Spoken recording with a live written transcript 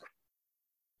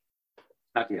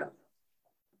Nadja,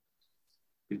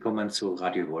 willkommen zu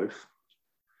Radio Wolf.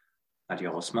 Nadja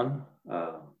Rossmann.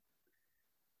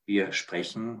 Wir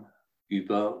sprechen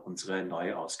über unsere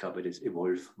neue Ausgabe des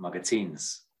Evolve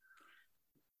Magazins.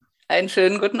 Einen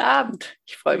schönen guten Abend.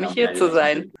 Ich freue mich, hier zu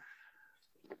sein.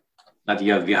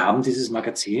 Nadja, wir haben dieses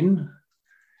Magazin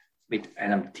mit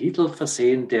einem Titel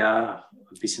versehen, der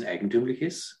ein bisschen eigentümlich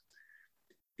ist.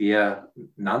 Wir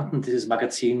nannten dieses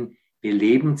Magazin "Wir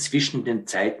leben zwischen den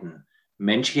Zeiten.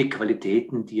 Menschliche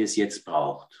Qualitäten, die es jetzt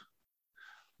braucht."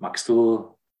 Magst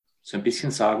du so ein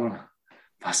bisschen sagen,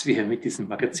 was wir mit diesem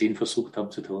Magazin versucht haben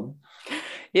zu tun?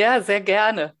 Ja, sehr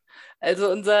gerne.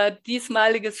 Also unser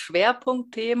diesmaliges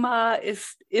Schwerpunktthema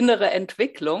ist innere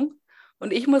Entwicklung.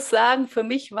 Und ich muss sagen, für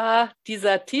mich war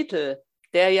dieser Titel,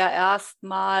 der ja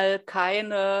erstmal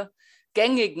keine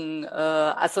gängigen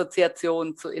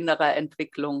Assoziationen zu innerer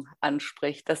Entwicklung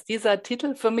anspricht, dass dieser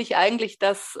Titel für mich eigentlich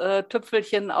das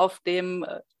Tüpfelchen auf dem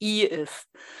I ist,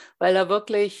 weil er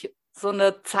wirklich so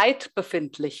eine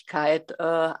Zeitbefindlichkeit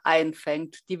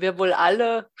einfängt, die wir wohl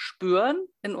alle spüren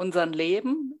in unserem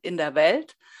Leben, in der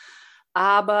Welt,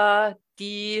 aber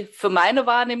die für meine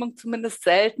Wahrnehmung zumindest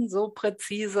selten so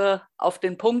präzise auf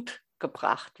den Punkt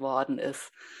gebracht worden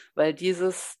ist, weil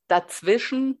dieses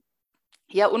Dazwischen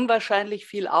ja unwahrscheinlich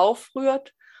viel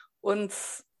aufrührt,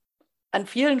 uns an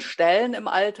vielen Stellen im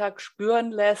Alltag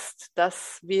spüren lässt,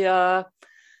 dass wir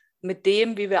mit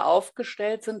dem, wie wir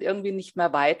aufgestellt sind, irgendwie nicht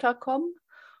mehr weiterkommen.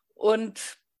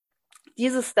 Und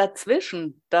dieses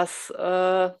Dazwischen, das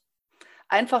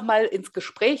einfach mal ins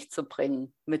Gespräch zu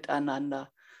bringen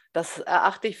miteinander, das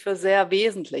erachte ich für sehr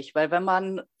wesentlich, weil wenn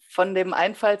man von dem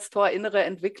Einfallstor innere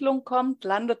Entwicklung kommt,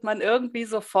 landet man irgendwie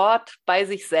sofort bei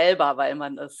sich selber, weil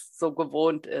man es so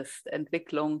gewohnt ist,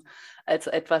 Entwicklung als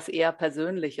etwas eher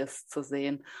Persönliches zu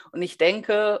sehen. Und ich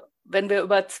denke, wenn wir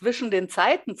über zwischen den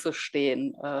Zeiten zu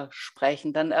stehen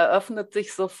sprechen, dann eröffnet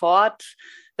sich sofort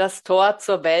das Tor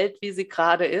zur Welt, wie sie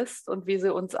gerade ist und wie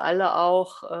sie uns alle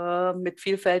auch mit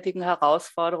vielfältigen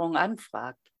Herausforderungen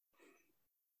anfragt.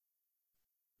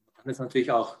 Man kann es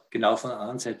natürlich auch genau von der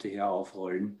anderen Seite her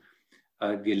aufrollen.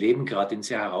 Wir leben gerade in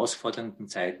sehr herausfordernden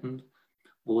Zeiten,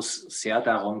 wo es sehr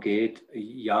darum geht,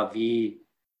 ja, wie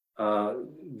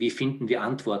finden wir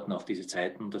Antworten auf diese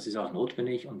Zeiten. Und das ist auch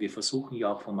notwendig. Und wir versuchen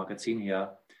ja auch vom Magazin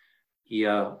her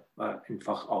hier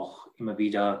einfach auch immer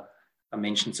wieder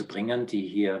Menschen zu bringen, die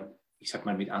hier, ich sag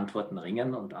mal, mit Antworten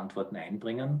ringen und Antworten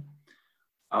einbringen.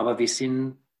 Aber wir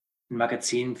sind ein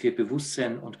Magazin für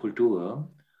Bewusstsein und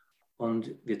Kultur.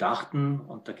 Und wir dachten,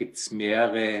 und da gibt es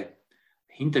mehrere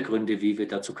Hintergründe, wie wir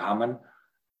dazu kamen,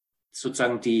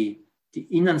 sozusagen die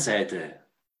Innenseite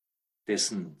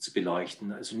dessen zu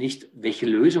beleuchten. Also nicht, welche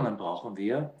Lösungen brauchen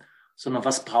wir, sondern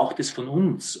was braucht es von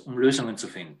uns, um Lösungen zu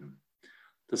finden.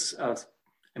 Das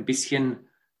ein bisschen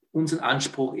unseren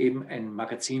Anspruch, eben ein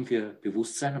Magazin für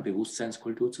Bewusstsein und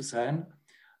Bewusstseinskultur zu sein.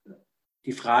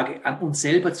 Die Frage an uns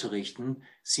selber zu richten,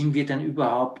 sind wir denn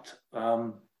überhaupt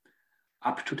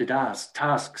up to the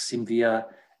task? Sind wir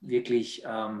wirklich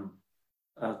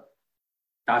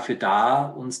dafür da,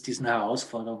 uns diesen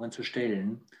Herausforderungen zu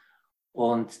stellen?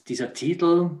 Und dieser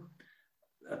Titel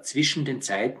 "Zwischen den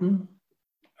Zeiten",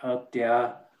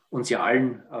 der uns ja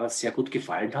allen sehr gut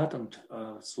gefallen hat und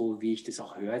so wie ich das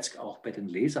auch höre, jetzt auch bei den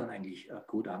Lesern eigentlich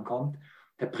gut ankommt,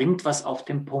 der bringt was auf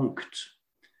den Punkt,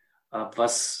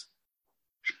 was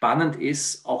spannend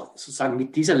ist, auch sozusagen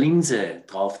mit dieser Linse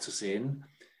drauf zu sehen,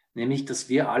 nämlich, dass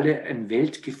wir alle ein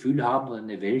Weltgefühl haben oder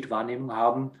eine Weltwahrnehmung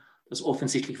haben, dass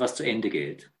offensichtlich was zu Ende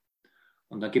geht.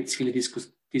 Und dann gibt es viele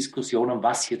Diskussionen,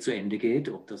 was hier zu Ende geht,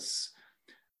 ob das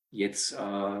jetzt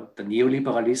der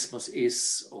Neoliberalismus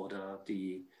ist oder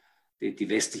die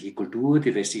westliche Kultur,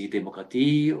 die westliche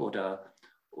Demokratie oder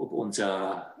ob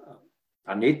unser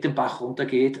Planet den Bach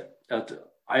runtergeht.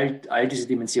 All diese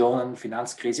Dimensionen,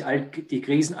 Finanzkrise, all die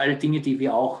Krisen, all Dinge, die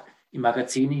wir auch im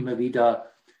Magazin immer wieder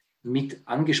mit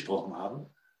angesprochen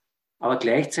haben. Aber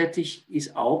gleichzeitig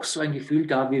ist auch so ein Gefühl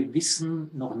da, wir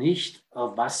wissen noch nicht,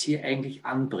 was hier eigentlich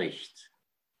anbricht.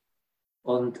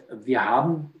 Und wir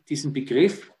haben diesen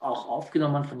Begriff auch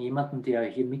aufgenommen von jemandem, der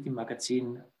hier mit im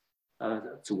Magazin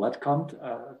zu Wort kommt,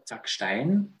 Zack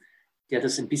Stein, der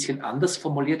das ein bisschen anders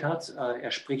formuliert hat. Er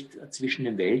spricht zwischen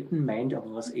den Welten, meint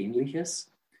aber was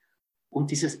Ähnliches. Und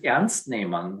dieses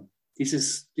Ernstnehmen,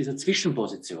 dieser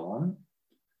Zwischenposition,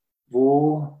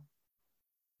 wo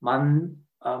man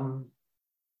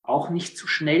auch nicht zu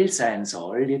schnell sein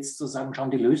soll, jetzt sozusagen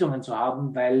schon die Lösungen zu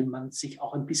haben, weil man sich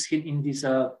auch ein bisschen in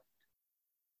dieser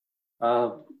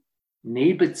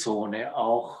Nebelzone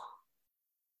auch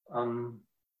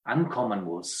ankommen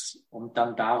muss, um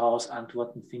dann daraus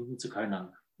Antworten finden zu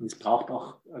können. Und es braucht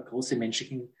auch große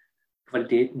menschliche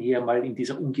Qualitäten hier mal in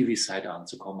dieser Ungewissheit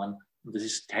anzukommen. Und das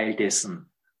ist Teil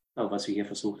dessen, was wir hier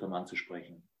versucht haben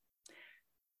anzusprechen.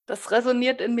 Das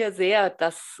resoniert in mir sehr,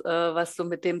 das, was du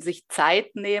mit dem sich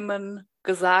Zeit nehmen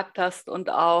gesagt hast und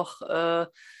auch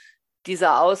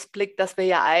dieser Ausblick, dass wir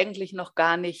ja eigentlich noch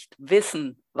gar nicht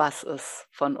wissen, was es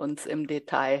von uns im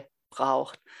Detail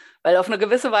braucht. Weil auf eine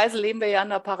gewisse Weise leben wir ja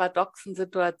in einer paradoxen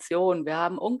Situation. Wir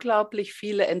haben unglaublich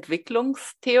viele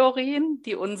Entwicklungstheorien,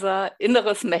 die unser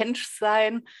inneres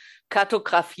Menschsein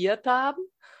kartografiert haben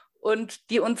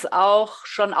und die uns auch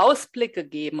schon Ausblicke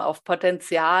geben auf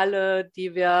Potenziale,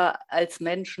 die wir als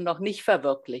Menschen noch nicht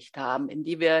verwirklicht haben, in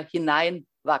die wir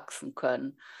hineinwachsen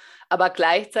können. Aber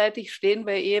gleichzeitig stehen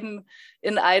wir eben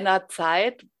in einer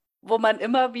Zeit, wo man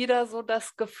immer wieder so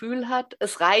das Gefühl hat,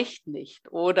 es reicht nicht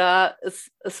oder es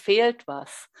fehlt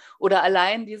was. Oder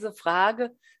allein diese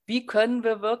Frage, wie können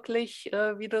wir wirklich,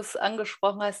 wie du es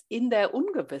angesprochen hast, in der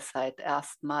Ungewissheit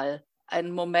erstmal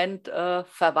einen Moment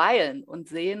verweilen und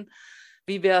sehen,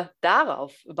 wie wir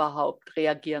darauf überhaupt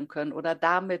reagieren können oder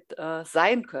damit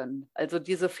sein können. Also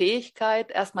diese Fähigkeit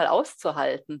erstmal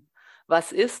auszuhalten,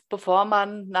 was ist, bevor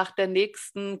man nach der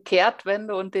nächsten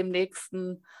Kehrtwende und dem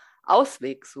nächsten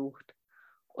Ausweg sucht.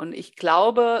 Und ich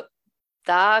glaube,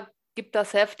 da gibt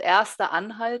das Heft erste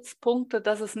Anhaltspunkte,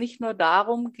 dass es nicht nur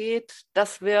darum geht,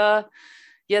 dass wir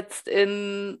jetzt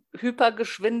in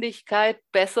Hypergeschwindigkeit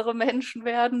bessere Menschen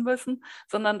werden müssen,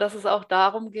 sondern dass es auch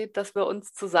darum geht, dass wir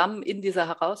uns zusammen in dieser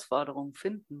Herausforderung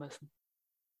finden müssen.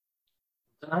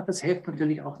 Dann hat das Heft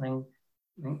natürlich auch einen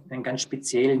ganz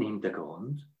speziellen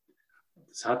Hintergrund.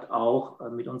 Das hat auch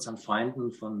mit unseren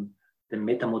Freunden von den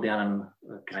metamodernen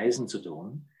Kreisen zu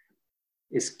tun.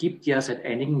 Es gibt ja seit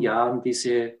einigen Jahren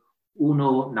diese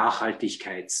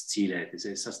UNO-Nachhaltigkeitsziele,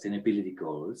 diese Sustainability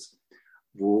Goals,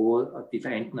 wo die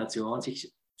Vereinten Nationen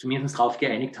sich zumindest darauf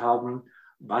geeinigt haben,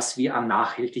 was wir an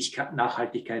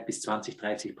Nachhaltigkeit bis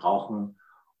 2030 brauchen,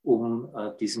 um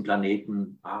diesen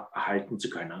Planeten erhalten zu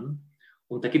können.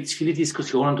 Und da gibt es viele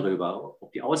Diskussionen darüber,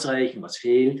 ob die ausreichen, was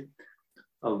fehlt,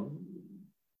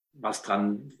 was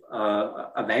dran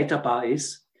erweiterbar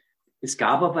ist. Es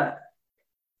gab aber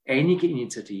einige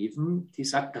Initiativen, die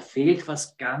sagen, da fehlt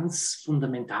was ganz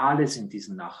Fundamentales in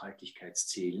diesen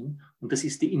Nachhaltigkeitszielen. Und das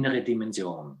ist die innere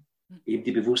Dimension, eben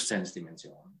die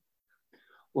Bewusstseinsdimension.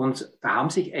 Und da haben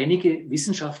sich einige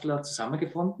Wissenschaftler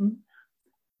zusammengefunden,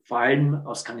 vor allem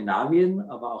aus Skandinavien,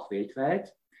 aber auch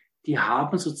weltweit. Die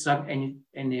haben sozusagen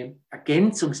eine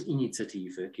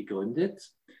Ergänzungsinitiative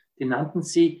gegründet. Die nannten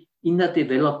sie Inner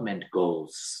Development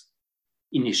Goals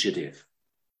Initiative.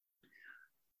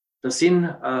 Da sind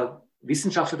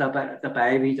Wissenschaftler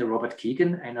dabei wie der Robert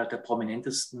Keegan, einer der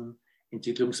prominentesten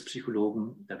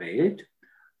Entwicklungspsychologen der Welt.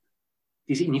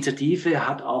 Diese Initiative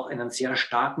hat auch einen sehr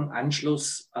starken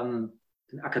Anschluss an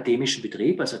den akademischen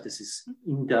Betrieb, also das ist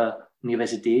in der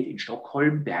Universität in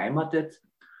Stockholm beheimatet,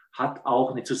 hat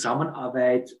auch eine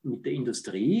Zusammenarbeit mit der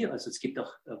Industrie, also es gibt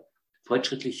auch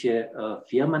fortschrittliche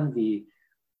Firmen wie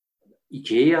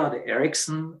IKEA oder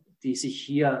Ericsson, die sich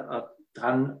hier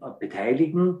dran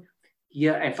beteiligen,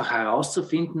 hier einfach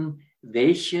herauszufinden,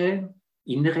 welche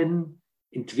inneren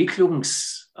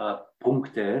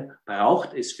Entwicklungspunkte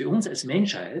braucht es für uns als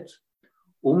Menschheit,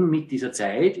 um mit dieser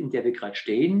Zeit, in der wir gerade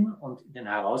stehen und in den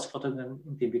Herausforderungen,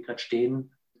 in denen wir gerade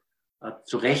stehen,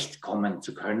 zurechtkommen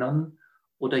zu können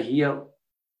oder hier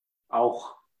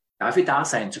auch dafür da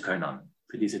sein zu können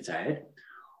für diese Zeit.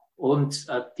 Und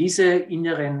diese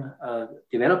inneren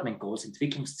Development Goals,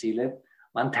 Entwicklungsziele,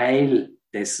 waren Teil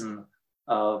dessen,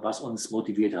 was uns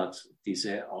motiviert hat,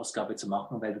 diese Ausgabe zu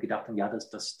machen, weil wir gedacht haben, ja,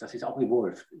 das ist auch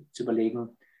evolved, zu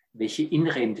überlegen, welche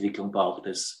innere Entwicklung braucht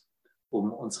es,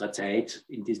 um unserer Zeit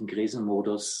in diesem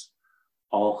Krisenmodus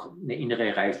auch eine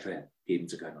innere Reife geben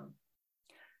zu können.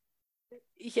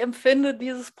 Ich empfinde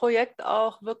dieses Projekt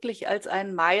auch wirklich als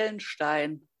einen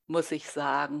Meilenstein, muss ich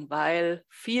sagen, weil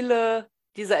viele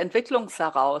dieser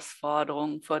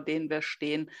Entwicklungsherausforderungen, vor denen wir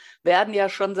stehen, werden ja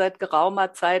schon seit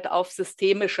geraumer Zeit auf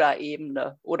systemischer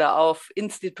Ebene oder auf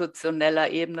institutioneller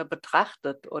Ebene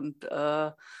betrachtet und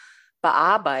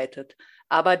bearbeitet.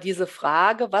 Aber diese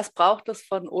Frage, was braucht es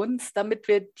von uns, damit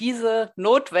wir diese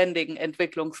notwendigen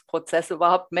Entwicklungsprozesse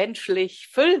überhaupt menschlich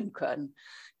füllen können,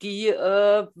 die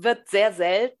wird sehr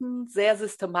selten, sehr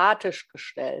systematisch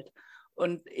gestellt.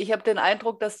 Und ich habe den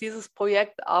Eindruck, dass dieses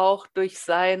Projekt auch durch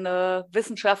seine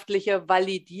wissenschaftliche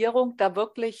Validierung da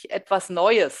wirklich etwas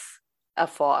Neues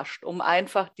erforscht, um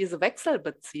einfach diese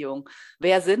Wechselbeziehung.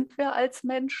 Wer sind wir als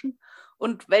Menschen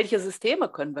und welche Systeme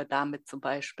können wir damit zum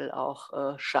Beispiel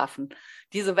auch schaffen?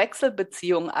 Diese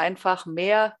Wechselbeziehung einfach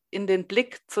mehr in den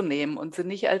Blick zu nehmen und sie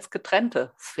nicht als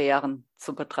getrennte Sphären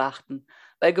zu betrachten.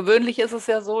 Weil gewöhnlich ist es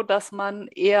ja so, dass man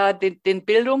eher den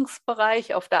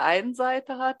Bildungsbereich auf der einen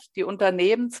Seite hat, die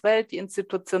Unternehmenswelt, die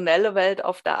institutionelle Welt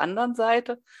auf der anderen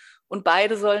Seite und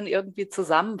beide sollen irgendwie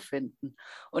zusammenfinden.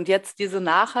 Und jetzt diese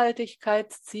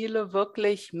Nachhaltigkeitsziele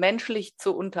wirklich menschlich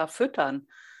zu unterfüttern,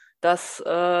 das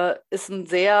ist ein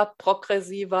sehr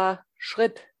progressiver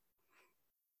Schritt.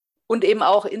 Und eben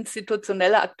auch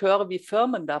institutionelle Akteure wie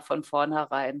Firmen da von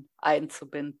vornherein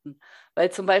einzubinden.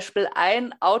 Weil zum Beispiel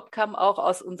ein Outcome auch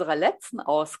aus unserer letzten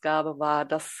Ausgabe war,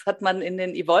 das hat man in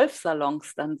den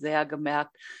Evolve-Salons dann sehr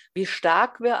gemerkt, wie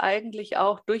stark wir eigentlich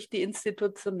auch durch die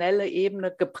institutionelle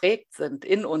Ebene geprägt sind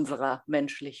in unserer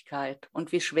Menschlichkeit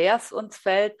und wie schwer es uns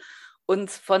fällt,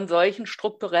 uns von solchen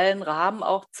strukturellen Rahmen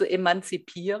auch zu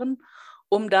emanzipieren,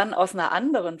 um dann aus einer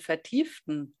anderen,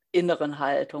 vertieften inneren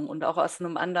Haltung und auch aus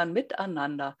einem anderen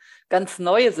Miteinander ganz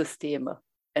neue Systeme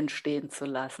entstehen zu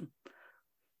lassen.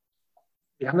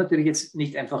 Wir haben natürlich jetzt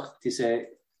nicht einfach diese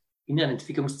inneren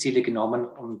Entwicklungsziele genommen,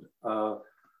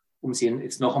 um sie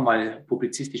jetzt noch einmal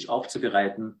publizistisch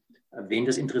aufzubereiten. Wen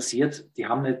das interessiert, die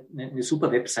haben eine super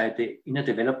Webseite, Inner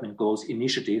Development Goals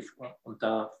Initiative, und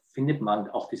da findet man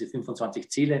auch diese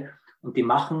 25 Ziele, und die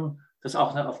machen das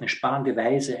auch auf eine spannende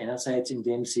Weise. Einerseits,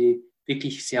 indem sie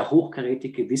wirklich sehr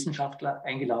hochkarätige Wissenschaftler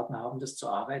eingeladen haben, das zu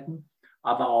arbeiten,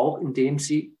 aber auch indem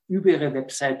sie über ihre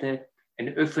Webseite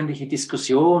eine öffentliche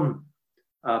Diskussion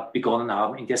begonnen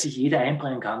haben, in der sich jeder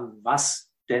einbringen kann,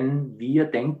 was denn wir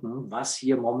denken, was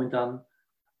hier momentan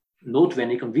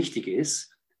notwendig und wichtig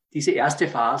ist. Diese erste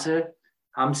Phase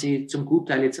haben sie zum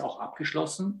Gutteil jetzt auch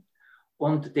abgeschlossen,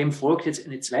 und dem folgt jetzt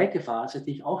eine zweite Phase,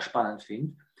 die ich auch spannend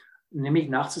finde, nämlich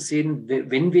nachzusehen,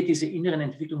 wenn wir diese inneren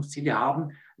Entwicklungsziele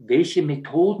haben, welche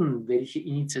Methoden, welche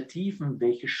Initiativen,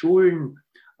 welche Schulen,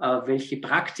 welche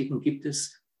Praktiken gibt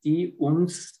es, die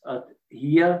uns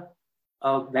hier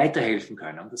weiterhelfen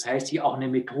können. Das heißt, hier auch eine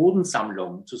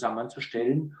Methodensammlung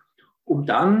zusammenzustellen, um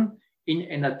dann in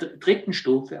einer dritten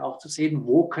Stufe auch zu sehen,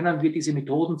 wo können wir diese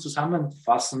Methoden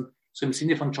zusammenfassen, so im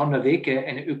Sinne von John Verweke,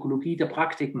 eine Ökologie der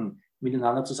Praktiken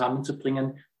miteinander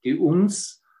zusammenzubringen, die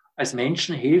uns als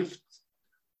Menschen hilft,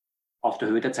 auf der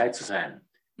Höhe der Zeit zu sein,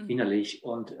 innerlich,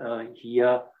 und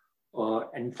hier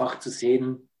einfach zu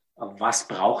sehen, was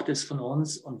braucht es von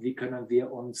uns und wie können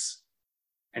wir uns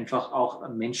einfach auch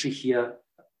menschlich hier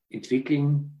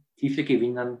entwickeln, Tiefe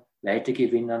gewinnen, Weite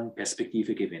gewinnen,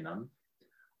 Perspektive gewinnen.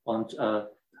 Und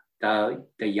der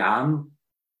Jan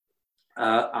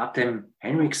Artem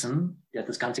Henriksen, der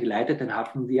das Ganze geleitet, den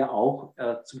hatten wir auch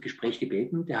zum Gespräch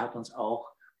gebeten. Der hat uns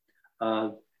auch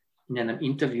in einem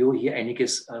Interview hier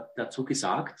einiges dazu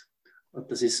gesagt. Und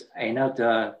das ist einer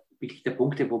der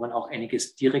Punkte, wo man auch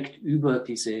einiges direkt über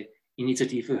diese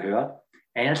Initiative hört.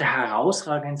 Einer der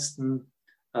herausragendsten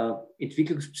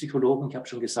Entwicklungspsychologen, ich habe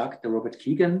schon gesagt, der Robert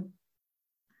Keegan,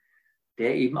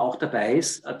 der eben auch dabei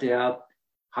ist, der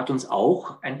hat uns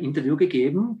auch ein Interview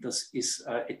gegeben. Das ist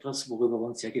etwas, worüber wir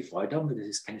uns sehr gefreut haben. Das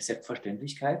ist keine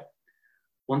Selbstverständlichkeit.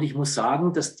 Und ich muss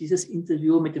sagen, dass dieses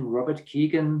Interview mit dem Robert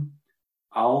Keegan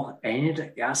auch eine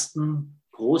der ersten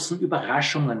großen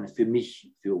Überraschungen für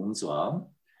mich, für uns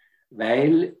war,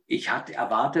 weil ich hatte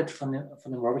erwartet von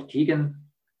dem Robert Keegan,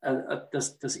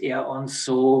 dass er uns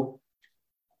so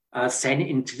seine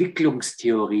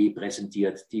Entwicklungstheorie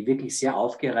präsentiert, die wirklich sehr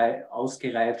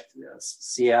ausgereift,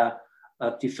 sehr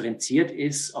differenziert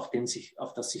ist, auf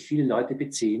das sich viele Leute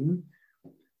beziehen.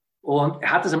 Und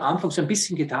er hat das am Anfang so ein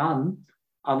bisschen getan,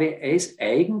 aber er ist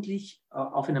eigentlich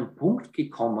auf einen Punkt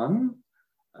gekommen,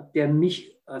 der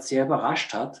mich sehr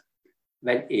überrascht hat,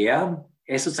 weil er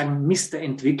ist sozusagen Mr.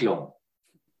 Entwicklung,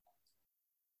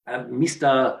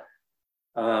 Mr.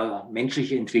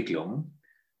 Menschliche Entwicklung.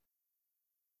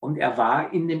 Und er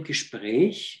war in dem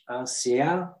Gespräch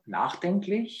sehr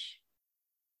nachdenklich,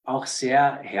 auch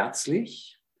sehr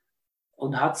herzlich,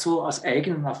 und hat so aus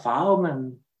eigenen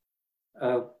Erfahrungen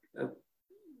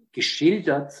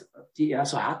geschildert, die er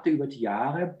so hatte über die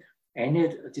Jahre.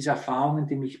 Eine dieser Erfahrungen,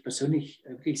 die mich persönlich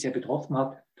wirklich sehr betroffen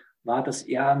hat, war, dass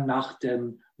er nach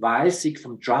dem Wahlsieg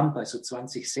von Trump, also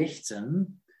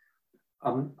 2016,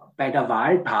 bei der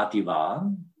Wahlparty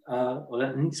war.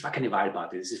 Oder es war keine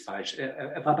Wahlparty, das ist falsch.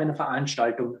 Er war bei einer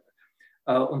Veranstaltung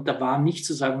und da waren nicht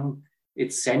sozusagen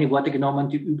jetzt seine Worte genommen,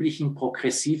 die üblichen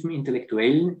progressiven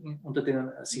Intellektuellen, unter denen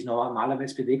er sich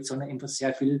normalerweise bewegt, sondern einfach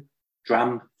sehr viel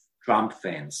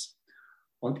Trump-Fans.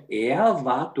 Und er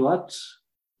war dort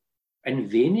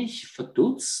ein wenig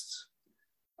verdutzt,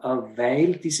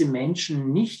 weil diese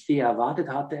Menschen nicht, wie er erwartet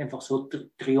hatte, einfach so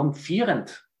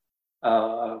triumphierend,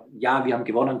 ja, wir haben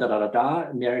gewonnen,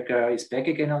 America is back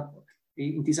again,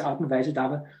 in dieser Art und Weise da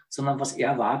war, sondern was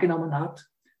er wahrgenommen hat,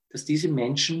 dass diese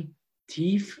Menschen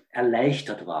tief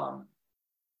erleichtert waren.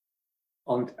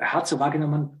 Und er hat so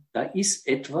wahrgenommen, da ist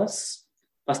etwas,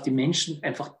 was die Menschen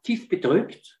einfach tief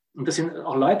bedrückt. Und das sind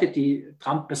auch Leute, die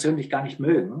Trump persönlich gar nicht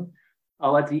mögen,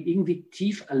 aber die irgendwie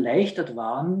tief erleichtert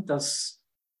waren, dass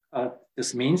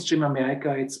das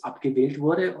Mainstream-Amerika jetzt abgewählt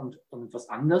wurde und was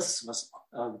anderes, was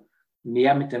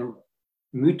mehr mit dem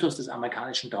Mythos des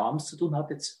amerikanischen Traums zu tun hat,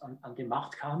 jetzt an die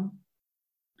Macht kam.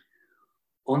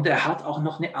 Und er hat auch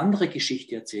noch eine andere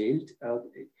Geschichte erzählt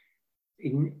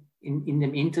in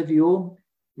dem Interview,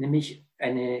 nämlich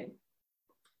eine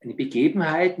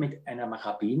Begebenheit mit einem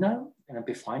Rabbiner, einem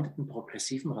befreundeten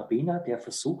progressiven Rabbiner, der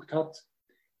versucht hat,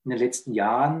 in den letzten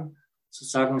Jahren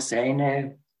sozusagen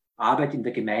seine Arbeit in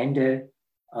der Gemeinde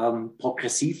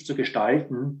progressiv zu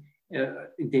gestalten,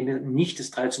 indem er nicht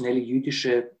das traditionelle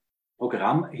jüdische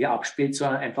Programm hier abspielt,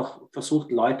 sondern einfach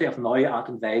versucht, Leute auf neue Art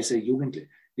und Weise,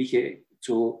 Jugendliche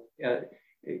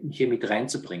hier mit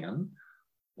reinzubringen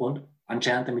und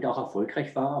anscheinend damit auch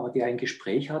erfolgreich war, aber der ein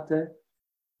Gespräch hatte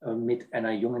mit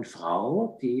einer jungen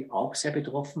Frau, die auch sehr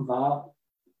betroffen war,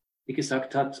 die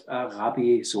gesagt hat,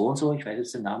 Rabbi so und so, ich weiß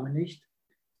jetzt den Namen nicht,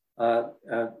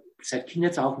 seit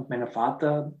Kindheit auf mit meinem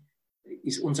Vater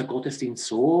ist unser Gottesdienst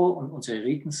so und unsere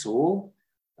Riten so,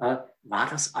 war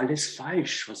das alles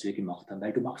falsch, was wir gemacht haben,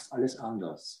 weil du machst alles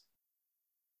anders.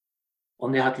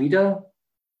 Und er hat wieder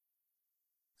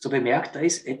so bemerkt, da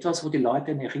ist etwas, wo die Leute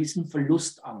eine riesen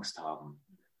Verlustangst haben.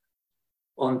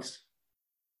 Und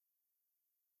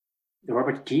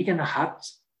Robert Kegan hat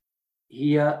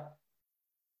hier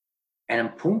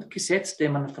einen Punkt gesetzt,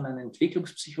 den man von einem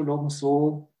Entwicklungspsychologen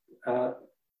so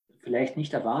vielleicht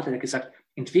nicht erwartet. Er hat gesagt,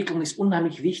 Entwicklung ist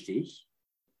unheimlich wichtig,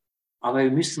 aber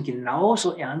wir müssen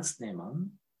genauso ernst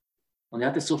nehmen, und er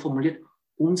hat es so formuliert,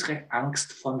 unsere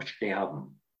Angst vorm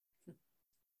Sterben.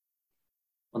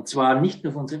 Und zwar nicht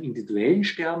nur von unserem individuellen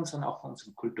Sterben, sondern auch von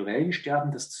unserem kulturellen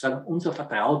Sterben, dass sozusagen unser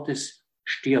Vertrautes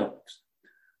stirbt.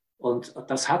 Und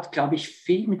das hat, glaube ich,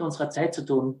 viel mit unserer Zeit zu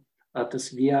tun,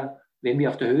 dass wir, wenn wir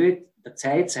auf der Höhe der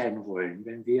Zeit sein wollen,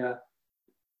 wenn wir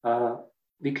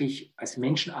wirklich als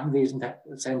Menschen anwesend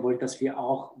sein wollen, dass wir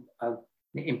auch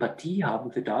eine Empathie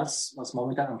haben für das, was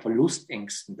momentan an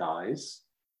Verlustängsten da ist.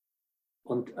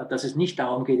 Und dass es nicht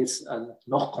darum geht, jetzt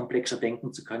noch komplexer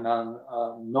denken zu können,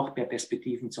 noch mehr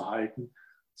Perspektiven zu halten,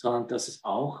 sondern dass es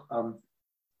auch einen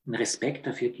Respekt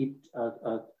dafür gibt,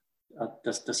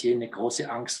 dass hier eine große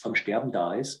Angst vom Sterben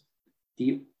da ist,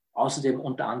 die außerdem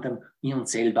unter anderem in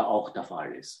uns selber auch der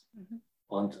Fall ist. Mhm.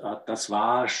 Und das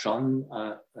war schon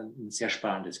ein sehr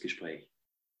spannendes Gespräch.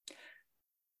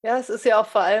 Ja, es ist ja auch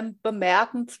vor allem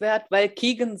bemerkenswert, weil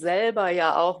Kegan selber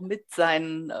ja auch mit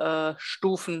seinen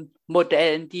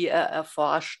Stufenmodellen, die er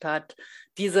erforscht hat,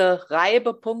 diese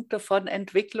Reibepunkte von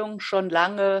Entwicklung schon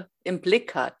lange im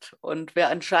Blick hat. Und wir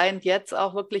anscheinend jetzt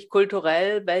auch wirklich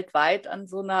kulturell weltweit an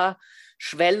so einer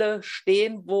Schwelle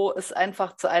stehen, wo es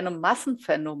einfach zu einem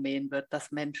Massenphänomen wird,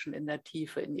 dass Menschen in der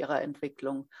Tiefe in ihrer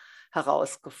Entwicklung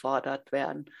herausgefordert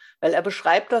werden. Weil er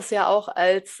beschreibt das ja auch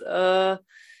als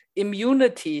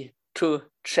Immunity to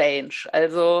Change,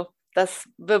 also dass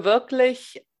wir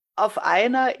wirklich auf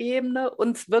einer Ebene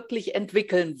uns wirklich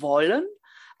entwickeln wollen,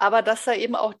 aber dass da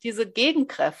eben auch diese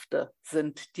Gegenkräfte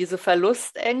sind, diese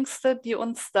Verlustängste, die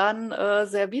uns dann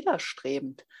sehr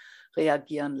widerstrebend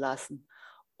reagieren lassen.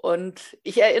 Und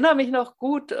ich erinnere mich noch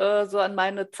gut so an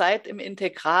meine Zeit im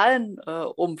integralen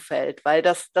Umfeld, weil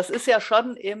das ist ja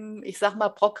schon im, ich sag mal,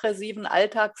 progressiven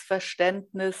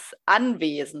Alltagsverständnis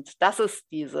anwesend, dass es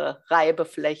diese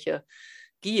Reibefläche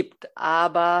gibt.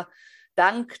 Aber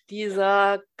dank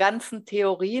dieser ganzen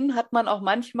Theorien hat man auch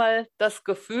manchmal das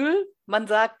Gefühl, man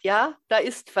sagt, ja, da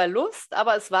ist Verlust,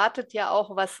 aber es wartet ja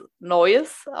auch was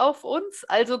Neues auf uns,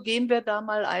 also gehen wir da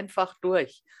mal einfach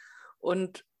durch.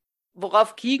 Und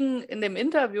worauf Kegan in dem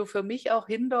Interview für mich auch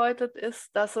hindeutet,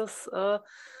 ist, dass es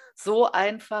so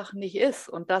einfach nicht ist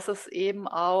und dass es eben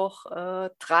auch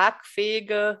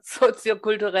tragfähige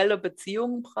soziokulturelle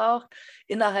Beziehungen braucht,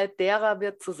 innerhalb derer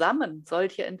wir zusammen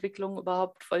solche Entwicklungen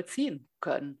überhaupt vollziehen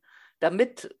können,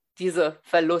 damit diese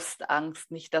Verlustangst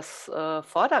nicht das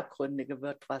Vordergründige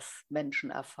wird, was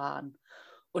Menschen erfahren.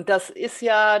 Und das ist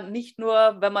ja nicht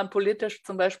nur, wenn man politisch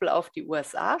zum Beispiel auf die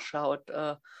USA schaut,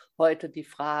 heute die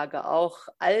Frage. Auch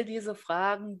all diese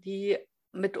Fragen, die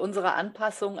mit unserer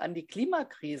Anpassung an die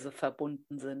Klimakrise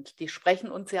verbunden sind, die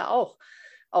sprechen uns ja auch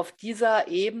auf dieser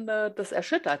Ebene des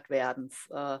Erschüttertwerdens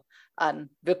an.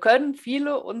 Wir können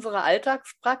viele unserer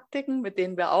Alltagspraktiken, mit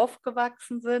denen wir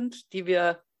aufgewachsen sind, die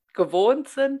wir gewohnt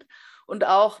sind, und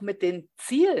auch mit den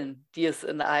Zielen, die es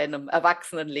in einem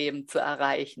Erwachsenenleben zu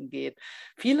erreichen geht.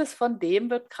 Vieles von dem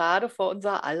wird gerade vor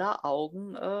unser aller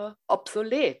Augen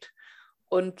obsolet.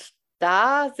 Und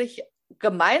da sich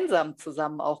gemeinsam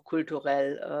zusammen auch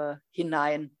kulturell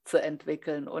hinein zu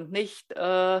entwickeln und nicht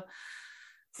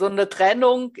so eine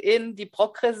Trennung in die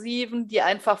Progressiven, die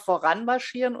einfach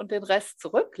voranmarschieren und den Rest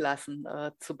zurücklassen,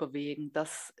 zu bewegen.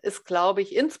 Das ist, glaube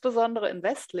ich, insbesondere in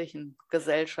westlichen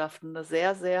Gesellschaften eine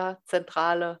sehr, sehr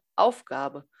zentrale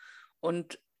Aufgabe.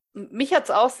 Und mich hat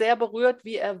es auch sehr berührt,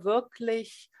 wie er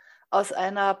wirklich aus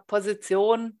einer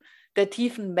Position der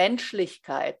tiefen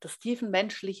Menschlichkeit, des tiefen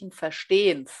menschlichen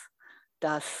Verstehens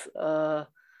das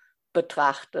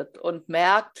betrachtet und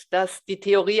merkt, dass die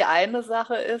Theorie eine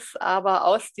Sache ist, aber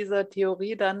aus dieser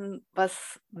Theorie dann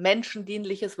was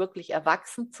Menschendienliches wirklich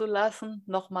erwachsen zu lassen,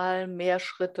 nochmal mehr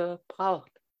Schritte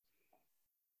braucht.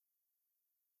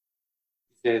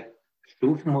 Diese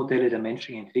Stufenmodelle der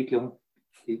menschlichen Entwicklung,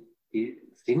 die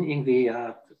sind irgendwie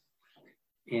ja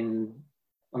in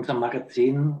unserem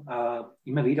Magazin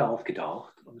immer wieder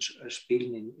aufgetaucht und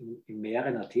spielen in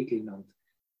mehreren Artikeln und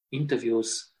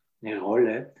Interviews eine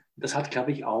Rolle. Und das hat,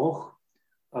 glaube ich, auch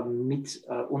mit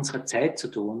unserer Zeit zu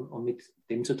tun und mit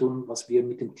dem zu tun, was wir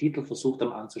mit dem Titel versucht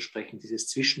haben anzusprechen, dieses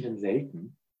zwischen den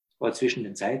Welten oder zwischen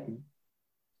den Zeiten,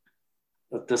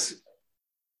 dass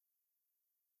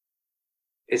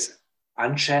es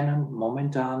anscheinend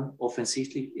momentan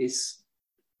offensichtlich ist,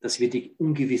 dass wir die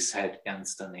Ungewissheit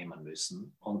ernster nehmen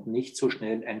müssen und nicht so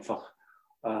schnell einfach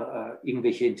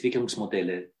irgendwelche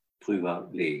Entwicklungsmodelle drüber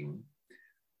legen.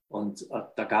 Und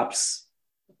da gab es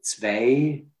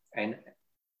ein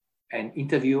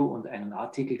Interview und einen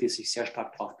Artikel, die sich sehr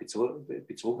stark darauf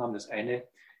bezogen haben. Das eine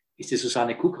ist die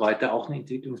Susanne Kuckreuter, auch eine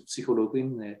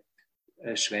Entwicklungspsychologin, eine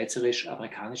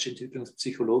schweizerisch-amerikanische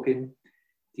Entwicklungspsychologin,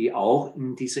 die auch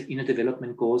in dieser Inner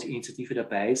Development Goals Initiative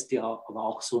dabei ist, die aber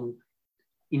auch so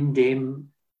in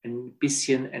dem ein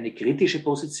bisschen eine kritische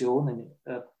Position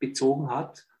bezogen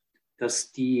hat,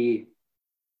 dass die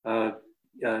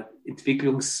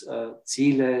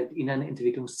Entwicklungsziele,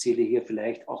 Innenentwicklungsziele hier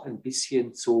vielleicht auch ein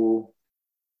bisschen zu,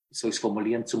 wie soll ich es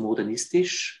formulieren, zu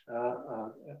modernistisch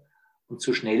und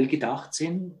zu schnell gedacht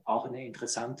sind. Auch eine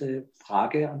interessante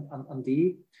Frage an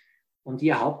die. Und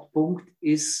ihr Hauptpunkt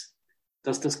ist,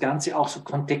 dass das Ganze auch so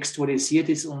kontextualisiert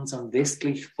ist in unserem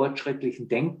westlich fortschrittlichen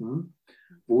Denken,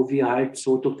 wo wir halt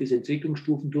so durch diese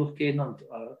Entwicklungsstufen durchgehen und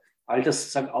all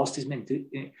das aus diesem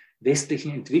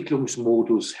westlichen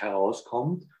Entwicklungsmodus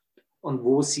herauskommt und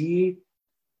wo sie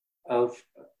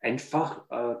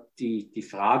einfach die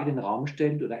Frage in den Raum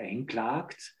stellt oder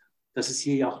einklagt, dass es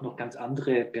hier ja auch noch ganz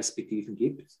andere Perspektiven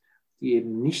gibt, die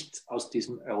eben nicht aus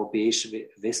diesem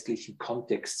europäisch-westlichen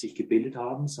Kontext sich gebildet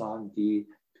haben, sondern die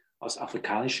aus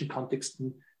afrikanischen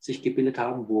Kontexten sich gebildet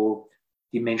haben, wo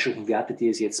die menschlichen Werte, die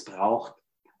es jetzt braucht,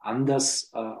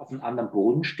 anders auf einem anderen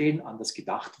Boden stehen, anders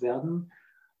gedacht werden.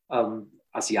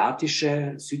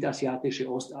 Asiatische,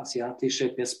 südasiatische, ostasiatische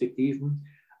Perspektiven,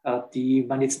 die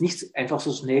man jetzt nicht einfach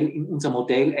so schnell in unser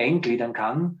Modell eingliedern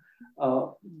kann,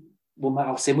 wo man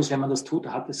auch sehen muss, wenn man das tut,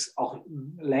 hat es auch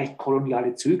leicht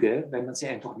koloniale Züge, weil man sie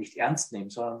einfach nicht ernst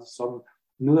nimmt, sondern sagen,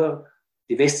 nur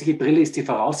die westliche Brille ist die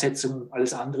Voraussetzung,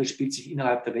 alles andere spielt sich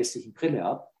innerhalb der westlichen Brille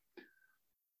ab.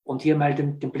 Und hier mal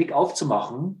den Blick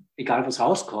aufzumachen, egal was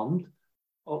rauskommt,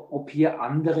 ob hier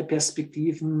andere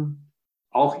Perspektiven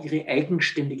auch ihre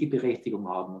eigenständige Berechtigung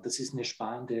haben. Und das ist eine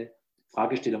spannende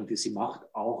Fragestellung, die sie macht,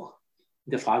 auch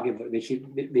in der Frage,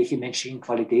 welche menschlichen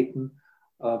Qualitäten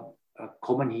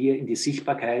kommen hier in die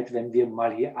Sichtbarkeit, wenn wir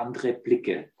mal hier andere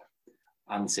Blicke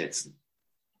ansetzen.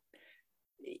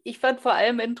 Ich fand vor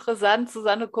allem interessant,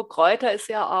 Susanne Kuckreuter ist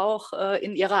ja auch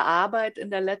in ihrer Arbeit in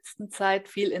der letzten Zeit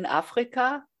viel in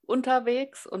Afrika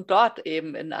unterwegs und dort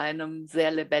eben in einem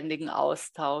sehr lebendigen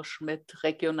Austausch mit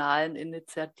regionalen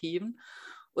Initiativen.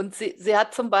 Und sie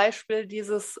hat zum Beispiel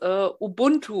dieses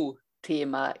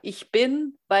Ubuntu-Thema, ich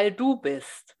bin, weil du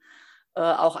bist,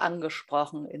 auch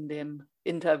angesprochen in dem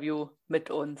Interview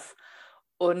mit uns.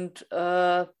 Und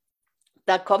da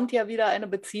kommt ja wieder eine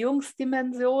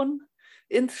Beziehungsdimension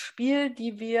ins Spiel,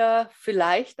 die wir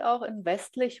vielleicht auch in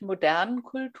westlich modernen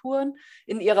Kulturen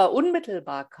in ihrer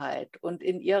Unmittelbarkeit und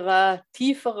in ihrer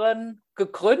tieferen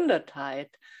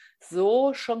Gegründetheit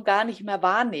so schon gar nicht mehr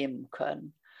wahrnehmen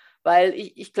können. Weil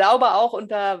ich glaube, auch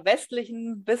unter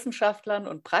westlichen Wissenschaftlern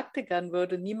und Praktikern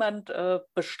würde niemand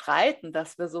bestreiten,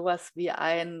 dass wir sowas wie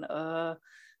ein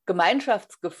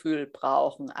Gemeinschaftsgefühl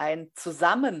brauchen, ein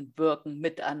Zusammenwirken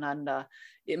miteinander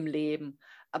im Leben.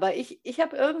 Aber ich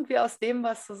habe irgendwie aus dem,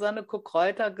 was Susanne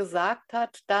Kuckreuter gesagt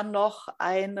hat, dann noch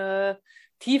eine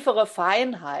tiefere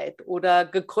Feinheit oder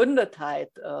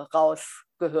Gegründetheit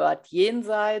rausgehört,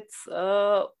 jenseits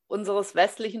unseres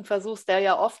westlichen Versuchs, der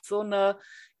ja oft so eine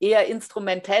eher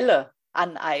instrumentelle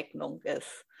Aneignung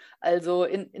ist. Also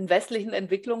in westlichen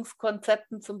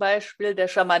Entwicklungskonzepten zum Beispiel, der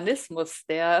Schamanismus,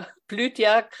 der blüht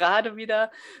ja gerade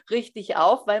wieder richtig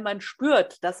auf, weil man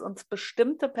spürt, dass uns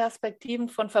bestimmte Perspektiven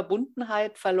von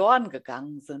Verbundenheit verloren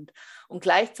gegangen sind. Und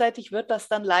gleichzeitig wird das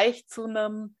dann leicht zu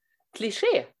einem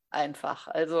Klischee einfach.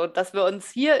 Also, dass wir uns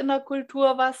hier in der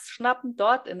Kultur was schnappen,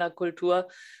 dort in der Kultur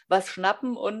was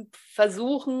schnappen und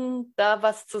versuchen, da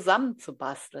was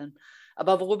zusammenzubasteln.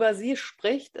 Aber worüber sie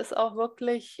spricht, ist auch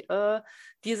wirklich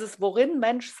dieses, worin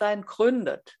Menschsein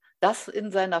gründet, das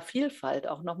in seiner Vielfalt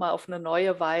auch nochmal auf eine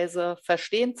neue Weise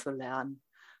verstehen zu lernen.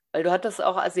 Weil du hattest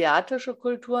auch asiatische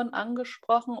Kulturen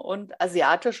angesprochen und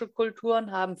asiatische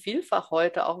Kulturen haben vielfach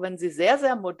heute, auch wenn sie sehr,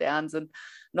 sehr modern sind,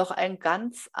 noch ein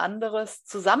ganz anderes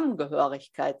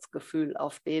Zusammengehörigkeitsgefühl,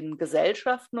 auf denen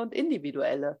Gesellschaften und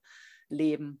individuelle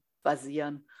Leben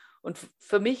basieren. Und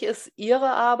für mich ist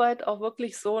ihre Arbeit auch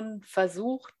wirklich so ein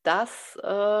Versuch, das,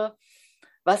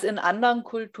 was in anderen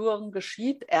Kulturen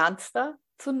geschieht, ernster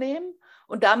zu nehmen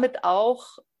und damit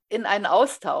auch in einen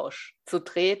Austausch zu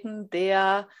treten,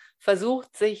 der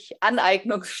versucht, sich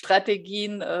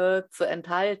Aneignungsstrategien zu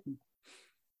enthalten.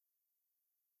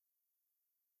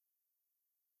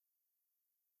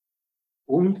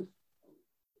 Und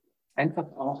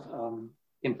einfach auch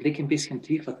den Blick ein bisschen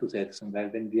tiefer zu setzen,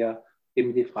 weil wenn wir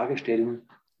eben die Frage stellen,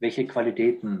 welche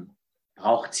Qualitäten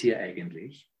braucht es hier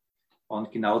eigentlich?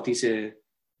 Und genau dieses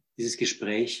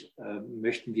Gespräch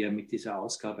möchten wir mit dieser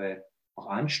Ausgabe auch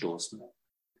anstoßen.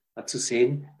 Zu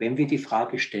sehen, wenn wir die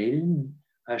Frage stellen,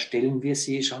 stellen wir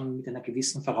sie schon mit einer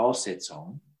gewissen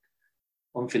Voraussetzung.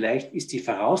 Und vielleicht ist die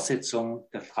Voraussetzung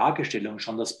der Fragestellung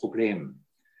schon das Problem.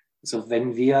 Also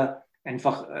wenn wir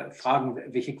einfach fragen,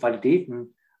 welche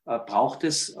Qualitäten braucht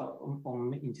es,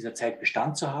 um in dieser Zeit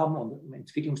Bestand zu haben und um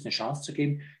Entwicklung eine Chance zu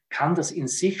geben, kann das in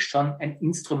sich schon ein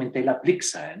instrumenteller Blick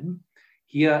sein,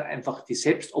 hier einfach die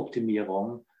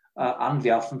Selbstoptimierung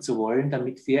anwerfen zu wollen,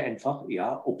 damit wir einfach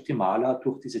optimaler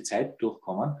durch diese Zeit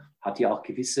durchkommen. Hat ja auch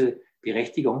gewisse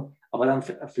Berechtigung, aber dann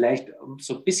vielleicht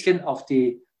so ein bisschen auf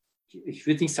die, ich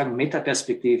würde nicht sagen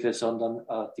Metaperspektive, sondern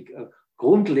die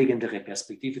grundlegendere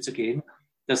Perspektive zu gehen,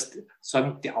 dass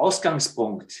sagen, der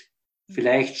Ausgangspunkt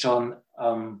vielleicht schon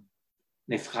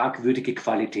eine fragwürdige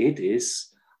Qualität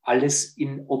ist, alles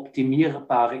in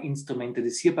optimierbare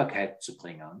Instrumentalisierbarkeit zu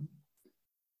bringen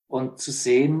und zu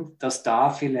sehen, dass da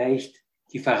vielleicht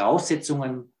die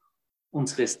Voraussetzungen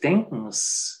unseres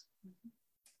Denkens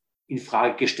in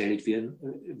Frage gestellt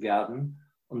werden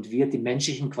und wir die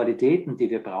menschlichen Qualitäten, die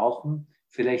wir brauchen,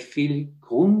 vielleicht viel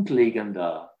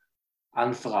grundlegender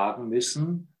anfragen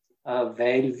müssen,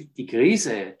 weil die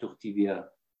Krise, durch die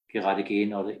wir gerade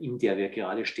gehen oder in der wir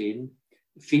gerade stehen,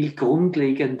 viel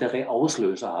grundlegendere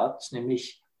Auslöser hat,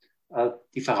 nämlich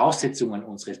die Voraussetzungen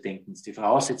unseres Denkens, die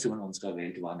Voraussetzungen unserer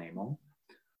Weltwahrnehmung.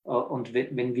 Und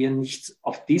wenn wir nicht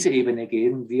auf diese Ebene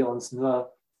gehen, wir uns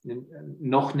nur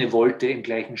noch eine Wolte im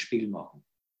gleichen Spiel machen.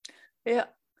 Ja,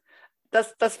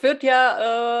 das führt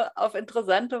ja auf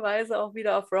interessante Weise auch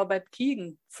wieder auf Robert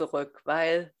Kegan zurück,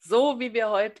 weil so wie wir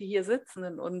heute hier sitzen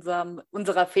in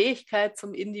unserer Fähigkeit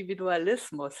zum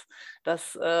Individualismus,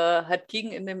 das hat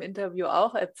Kegan in dem Interview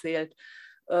auch erzählt,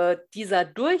 dieser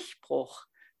Durchbruch,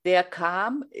 der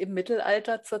kam im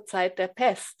Mittelalter zur Zeit der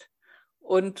Pest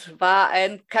und war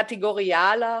ein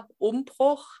kategorialer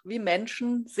Umbruch, wie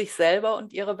Menschen sich selber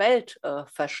und ihre Welt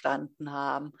verstanden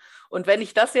haben. Und wenn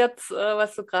ich das jetzt,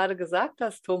 was du gerade gesagt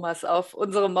hast, Thomas, auf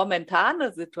unsere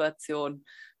momentane Situation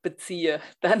beziehe,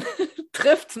 dann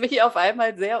trifft es mich auf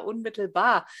einmal sehr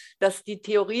unmittelbar, dass die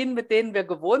Theorien, mit denen wir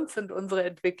gewohnt sind, unsere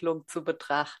Entwicklung zu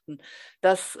betrachten,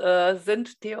 das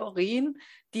sind Theorien,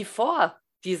 die vor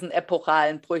diesen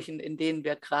epochalen Brüchen, in denen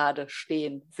wir gerade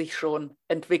stehen, sich schon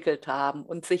entwickelt haben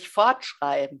und sich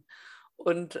fortschreiben.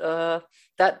 Und da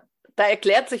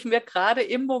erklärt sich mir gerade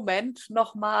im Moment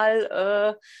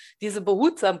nochmal diese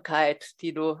Behutsamkeit,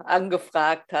 die du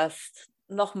angefragt hast,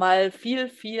 nochmal viel,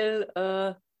 viel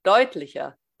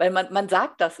deutlicher. Weil man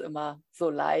sagt das immer so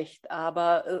leicht,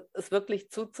 aber es wirklich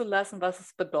zuzulassen, was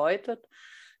es bedeutet,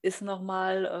 ist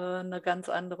nochmal eine ganz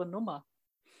andere Nummer.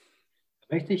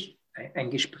 Möchte ich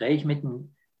ein Gespräch mit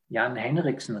dem Jan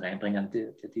Henriksen reinbringen,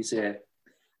 der diese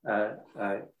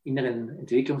inneren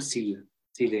Entwicklungsziele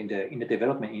in der Inner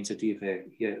Development Initiative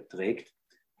hier trägt.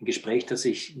 Ein Gespräch, das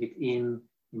ich mit ihm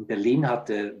in Berlin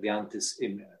hatte, während des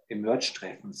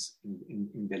Emerge-Treffens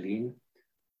in Berlin,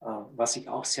 was ich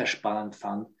auch sehr spannend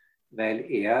fand, weil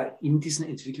er in diesem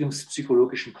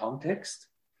entwicklungspsychologischen Kontext,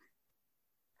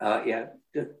 der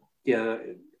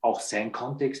auch sein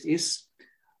Kontext ist,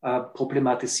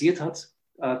 problematisiert hat,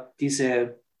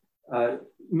 diese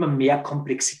immer mehr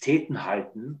Komplexitäten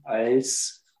halten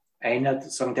als einer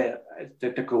sagen,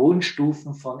 der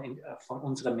Grundstufen von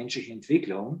unserer menschlichen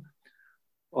Entwicklung.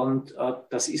 Und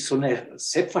das ist so eine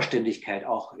Selbstverständlichkeit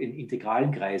auch in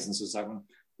integralen Kreisen zu sagen,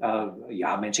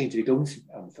 ja, menschliche Entwicklung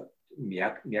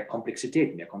mehr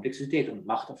Komplexität und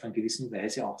macht auf eine gewisse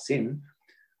Weise auch Sinn.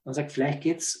 Und sagt, vielleicht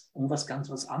geht es um was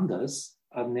anderes,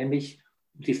 nämlich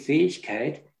um die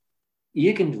Fähigkeit,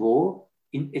 irgendwo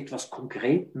in etwas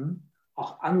Konkreten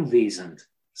auch anwesend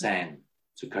sein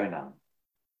zu können.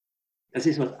 Das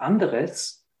ist was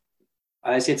anderes,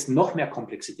 als jetzt noch mehr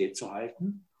Komplexität zu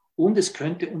halten. Und es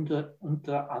könnte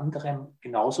unter anderem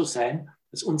genauso sein,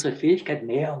 dass unsere Fähigkeit,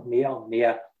 mehr und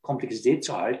mehr Komplexität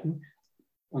zu halten,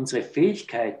 unsere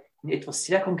Fähigkeit, in etwas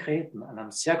sehr Konkreten, an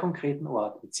einem sehr konkreten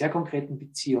Ort, mit sehr konkreten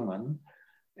Beziehungen,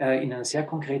 in einer sehr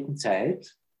konkreten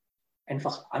Zeit,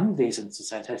 einfach anwesend zu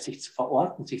sein, das heißt, sich zu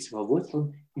verorten, sich zu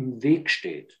verwurzeln, im Weg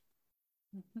steht.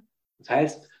 Das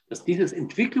heißt, dass dieses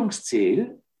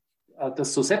Entwicklungsziel,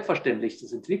 das so selbstverständlich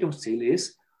das Entwicklungsziel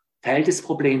ist, Teil des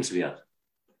Problems wird.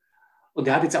 Und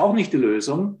er hat jetzt auch nicht die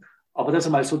Lösung, aber das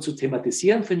einmal so zu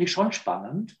thematisieren, finde ich schon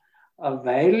spannend,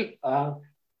 weil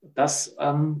das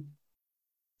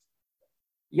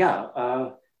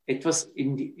etwas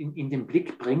in den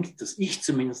Blick bringt, das ich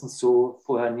zumindest so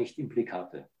vorher nicht im Blick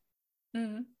hatte.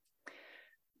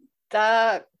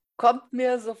 Da kommt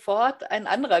mir sofort ein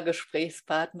anderer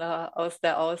Gesprächspartner aus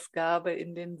der Ausgabe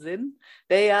in den Sinn,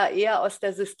 der ja eher aus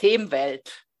der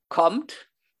Systemwelt kommt,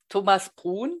 Thomas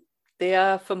Bruhn,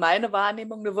 der für meine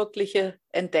Wahrnehmung eine wirkliche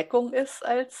Entdeckung ist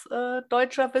als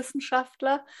deutscher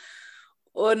Wissenschaftler.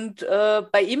 Und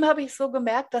bei ihm habe ich so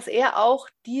gemerkt, dass er auch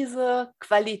diese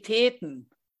Qualitäten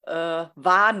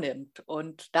wahrnimmt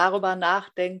und darüber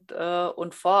nachdenkt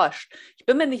und forscht. Ich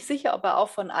bin mir nicht sicher, ob er auch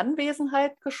von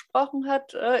Anwesenheit gesprochen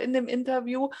hat in dem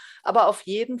Interview, aber auf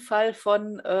jeden Fall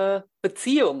von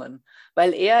Beziehungen,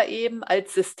 weil er eben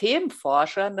als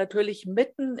Systemforscher natürlich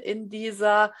mitten in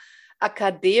dieser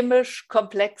akademisch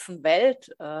komplexen Welt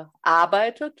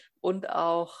arbeitet und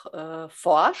auch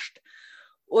forscht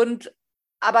und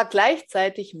aber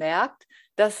gleichzeitig merkt,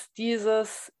 dass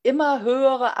dieses immer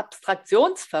höhere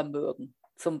Abstraktionsvermögen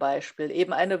zum Beispiel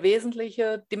eben eine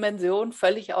wesentliche Dimension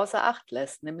völlig außer Acht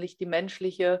lässt, nämlich die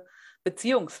menschliche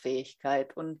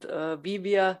Beziehungsfähigkeit und wie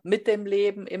wir mit dem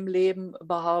Leben, im Leben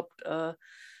überhaupt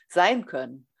sein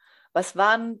können. Was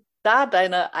waren da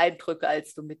deine Eindrücke,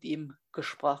 als du mit ihm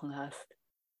gesprochen hast?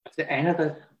 Also einer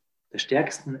der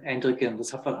stärksten Eindrücke, und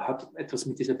das hat etwas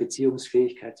mit dieser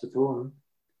Beziehungsfähigkeit zu tun,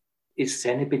 ist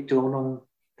seine Betonung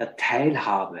der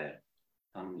Teilhabe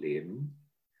am Leben,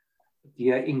 die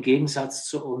er im Gegensatz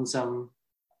zu unserem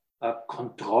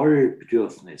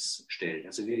Kontrollbedürfnis stellt.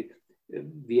 Also wir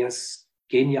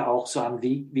gehen ja auch so an,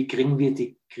 wie kriegen wir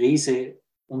die Krise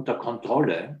unter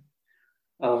Kontrolle?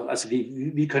 Also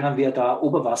wie können wir da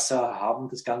Oberwasser haben,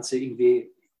 das Ganze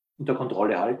irgendwie unter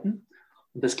Kontrolle halten?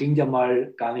 Und das klingt ja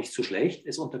mal gar nicht so schlecht,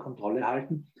 es unter Kontrolle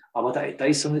halten. Aber da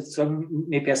ist so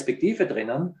eine Perspektive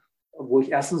drinnen, wo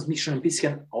ich erstens mich schon ein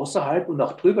bisschen außerhalb und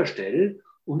auch drüber stelle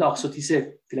und auch so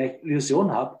diese vielleicht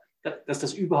Illusion habe, dass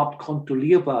das überhaupt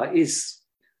kontrollierbar ist.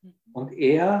 Und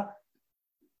er,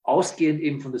 ausgehend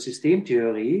eben von der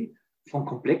Systemtheorie, von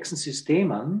komplexen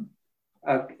Systemen,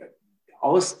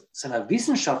 aus seiner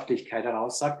Wissenschaftlichkeit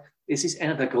heraus sagt, es ist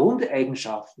eine der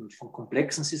Grundeigenschaften von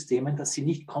komplexen Systemen, dass sie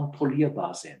nicht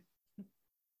kontrollierbar sind.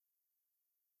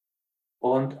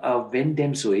 Und wenn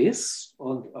dem so ist,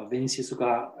 und wenn es hier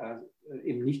sogar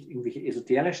eben nicht irgendwelche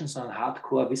esoterischen, sondern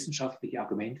hardcore-wissenschaftliche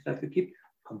Argumente dafür gibt,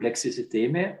 komplexe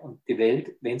Systeme und die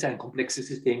Welt, wenn es ein komplexes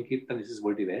System gibt, dann ist es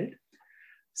wohl die Welt,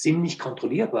 sind nicht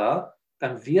kontrollierbar,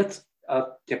 dann wird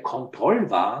der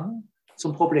Kontrollwahn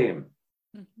zum Problem.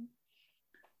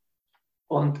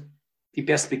 Und die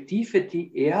Perspektive,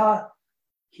 die er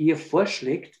hier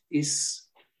vorschlägt,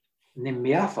 ist eine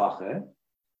mehrfache,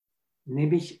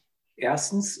 nämlich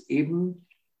erstens eben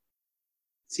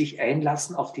sich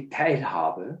einlassen auf die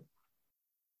Teilhabe.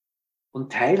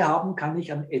 Und teilhaben kann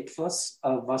ich an etwas,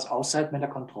 was außerhalb meiner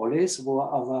Kontrolle ist, wo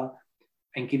aber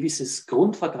ein gewisses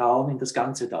Grundvertrauen in das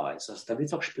Ganze da ist. Also da wird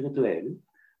es auch spirituell,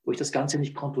 wo ich das Ganze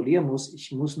nicht kontrollieren muss.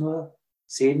 Ich muss nur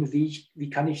sehen, wie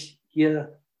kann ich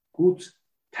hier gut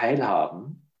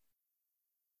teilhaben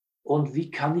und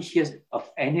wie kann ich hier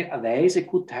auf eine Weise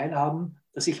gut teilhaben,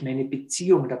 dass ich meine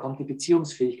Beziehung, da kommt die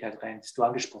Beziehungsfähigkeit rein, die du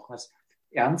angesprochen hast,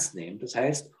 ernst nehme. Das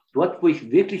heißt, dort, wo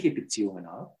ich wirkliche Beziehungen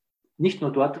habe, nicht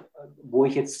nur dort, wo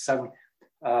ich jetzt sagen,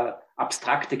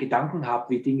 abstrakte Gedanken habe,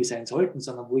 wie Dinge sein sollten,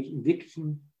 sondern wo ich in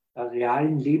wirklichen,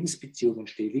 realen Lebensbeziehungen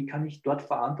stehe. Wie kann ich dort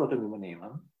Verantwortung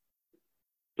übernehmen?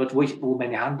 Dort, wo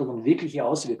meine Handlungen wirkliche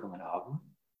Auswirkungen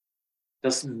haben,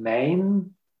 dass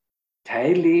mein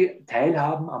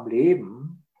Teilhaben am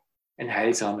Leben ein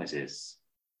heilsames ist.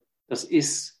 Das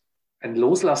ist ein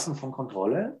Loslassen von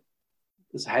Kontrolle.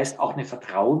 Das heißt auch eine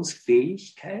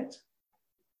Vertrauensfähigkeit.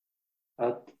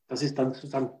 Das ist dann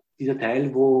sozusagen dieser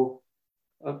Teil, wo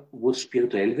es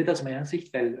spirituell wird aus meiner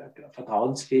Sicht, weil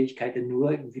Vertrauensfähigkeit ja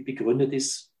nur irgendwie begründet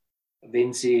ist,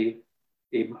 wenn sie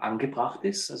eben angebracht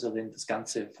ist, also wenn das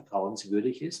Ganze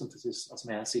vertrauenswürdig ist. Und das ist aus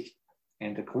meiner Sicht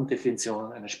eine der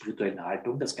Grunddefinitionen einer spirituellen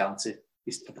Haltung. Das Ganze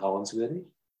ist vertrauenswürdig.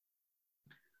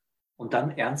 Und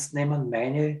dann ernst nehmen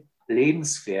meine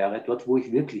Lebenssphäre, dort, wo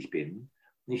ich wirklich bin,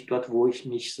 nicht dort, wo ich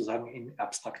mich sozusagen in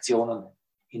Abstraktionen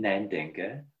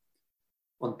hineindenke.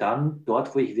 Und dann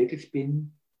dort, wo ich wirklich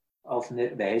bin, auf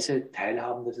eine Weise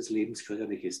teilhaben, dass es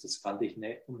lebensförderlich ist. Das fand ich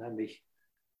eine unheimlich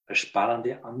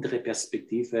spannende andere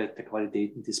Perspektive der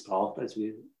Qualitäten, die es braucht, als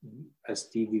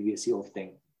die, wie wir sie oft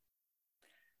denken.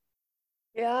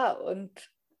 Ja,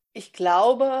 und ich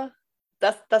glaube,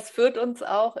 das führt uns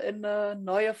auch in eine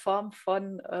neue Form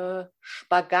von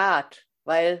Spagat,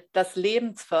 weil das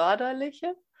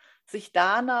Lebensförderliche, sich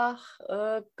danach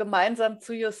gemeinsam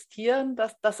zu justieren,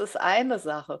 das ist eine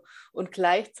Sache. Und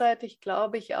gleichzeitig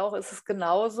glaube ich auch, ist es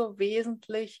genauso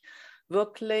wesentlich,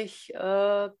 wirklich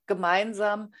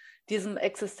gemeinsam diesem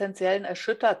existenziellen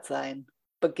Erschüttertsein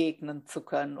begegnen zu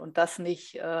können und das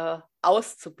nicht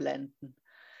auszublenden.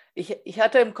 Ich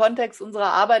hatte im Kontext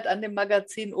unserer Arbeit an dem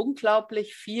Magazin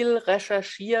unglaublich viel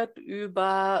recherchiert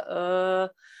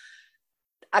über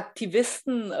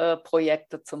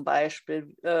Aktivistenprojekte zum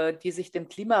Beispiel, die sich dem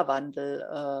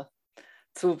Klimawandel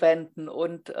zuwenden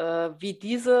und wie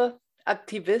diese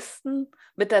Aktivisten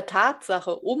mit der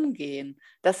Tatsache umgehen,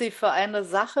 dass sie für eine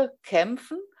Sache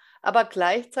kämpfen, aber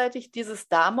gleichzeitig dieses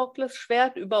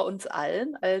Damoklesschwert über uns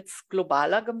allen als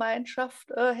globaler Gemeinschaft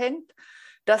hängt,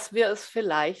 dass wir es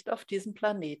vielleicht auf diesem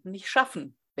Planeten nicht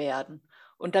schaffen werden.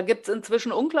 Und da gibt es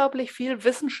inzwischen unglaublich viel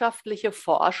wissenschaftliche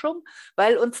Forschung,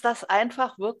 weil uns das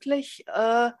einfach wirklich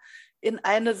in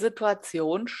eine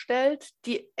Situation stellt,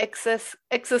 die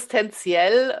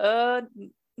existenziell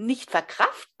nicht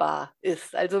verkraftbar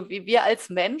ist. Also wie wir als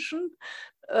Menschen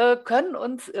können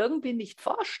uns irgendwie nicht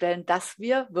vorstellen, dass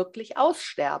wir wirklich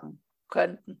aussterben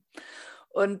könnten.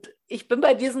 Und ich bin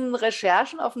bei diesen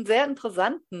Recherchen auf einen sehr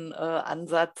interessanten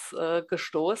Ansatz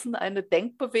gestoßen, eine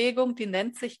Denkbewegung, die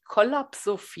nennt sich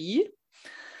Kollapsophie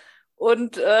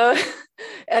und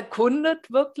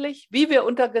erkundet wirklich, wie wir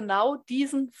unter genau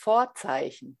diesen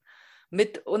Vorzeichen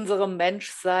mit unserem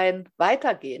Menschsein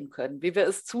weitergehen können, wie wir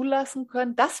es zulassen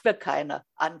können, dass wir keine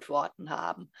Antworten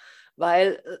haben.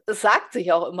 Weil es sagt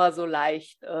sich auch immer so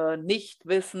leicht, nicht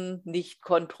wissen, nicht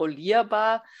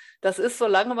kontrollierbar. Das ist,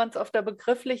 solange man es auf der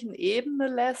begrifflichen Ebene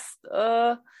lässt,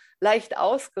 leicht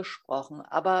ausgesprochen.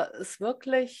 Aber es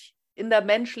wirklich in der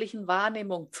menschlichen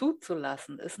Wahrnehmung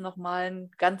zuzulassen, ist nochmal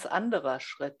ein ganz anderer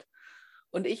Schritt.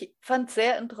 Und ich fand es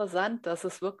sehr interessant, dass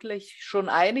es wirklich schon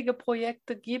einige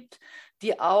Projekte gibt,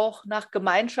 die auch nach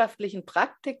gemeinschaftlichen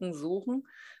Praktiken suchen,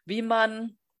 wie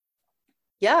man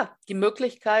ja die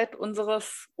Möglichkeit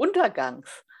unseres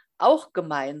Untergangs auch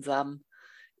gemeinsam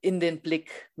in den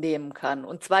Blick nehmen kann.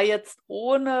 Und zwar jetzt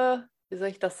ohne, wie soll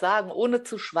ich das sagen, ohne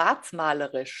zu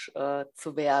schwarzmalerisch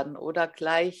zu werden oder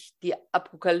gleich die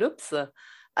Apokalypse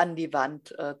an die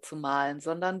Wand zu malen,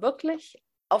 sondern wirklich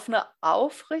auf eine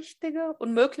aufrichtige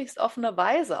und möglichst offene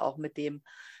Weise auch mit dem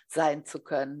sein zu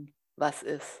können, was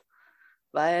ist.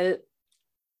 Weil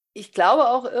ich glaube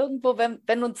auch irgendwo,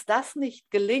 wenn uns das nicht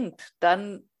gelingt,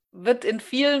 dann wird in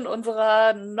vielen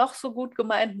unserer noch so gut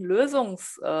gemeinten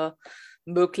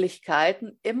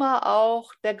Lösungsmöglichkeiten immer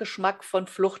auch der Geschmack von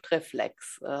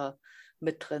Fluchtreflex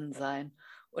mit drin sein.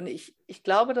 Und ich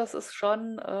glaube, das ist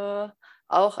schon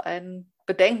auch ein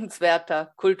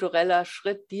bedenkenswerter kultureller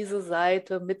Schritt, diese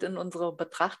Seite mit in unsere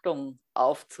Betrachtungen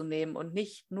aufzunehmen und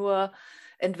nicht nur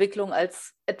Entwicklung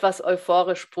als etwas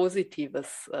euphorisch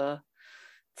Positives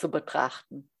zu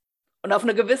betrachten. Und auf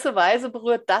eine gewisse Weise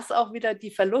berührt das auch wieder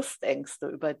die Verlustängste,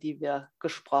 über die wir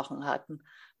gesprochen hatten.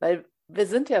 Weil wir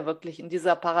sind ja wirklich in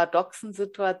dieser paradoxen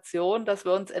Situation, dass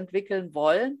wir uns entwickeln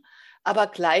wollen, aber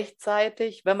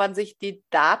gleichzeitig, wenn man sich die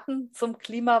Daten zum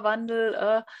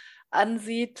Klimawandel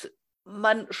ansieht,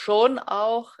 man schon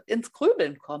auch ins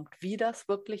Grübeln kommt, wie das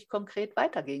wirklich konkret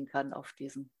weitergehen kann auf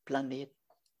diesem Planeten.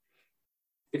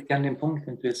 Ich würde gerne den Punkt,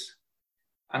 den du jetzt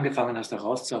angefangen hast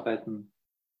herauszuarbeiten,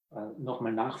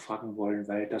 nochmal nachfragen wollen,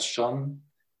 weil das schon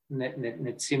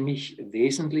eine ziemlich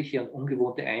wesentliche und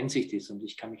ungewohnte Einsicht ist. Und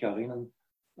ich kann mich erinnern,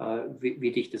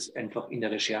 wie dich das einfach in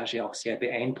der Recherche auch sehr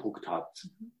beeindruckt hat,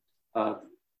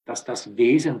 dass das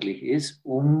wesentlich ist,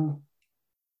 um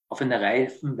auf eine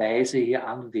reifen Weise hier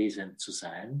anwesend zu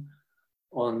sein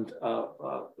und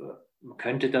man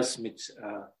könnte das mit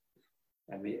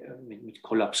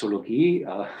Kollapsologie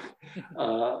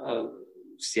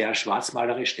sehr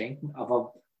schwarzmalerisch denken,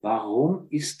 aber warum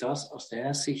ist das aus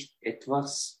deiner Sicht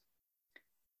etwas,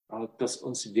 das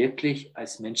uns wirklich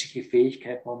als menschliche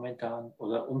Fähigkeit momentan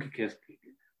oder umgekehrt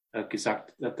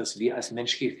gesagt, dass wir als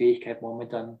menschliche Fähigkeit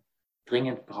momentan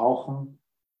dringend brauchen,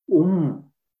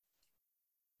 um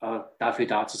dafür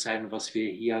da zu sein, was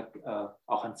wir hier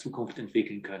auch in Zukunft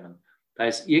entwickeln können? Da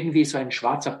ist irgendwie so ein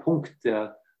schwarzer Punkt,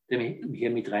 der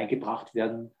hier mit reingebracht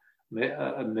werden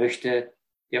möchte,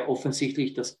 der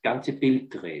offensichtlich das ganze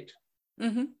Bild dreht.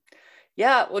 Mhm.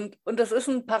 Ja, und das ist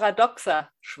ein paradoxer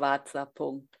schwarzer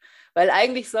Punkt, weil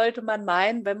eigentlich sollte man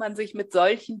meinen, wenn man sich mit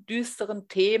solchen düsteren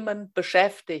Themen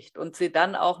beschäftigt und sie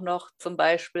dann auch noch zum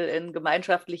Beispiel in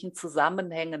gemeinschaftlichen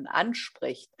Zusammenhängen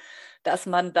anspricht, dass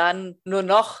man dann nur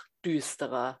noch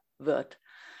düsterer wird.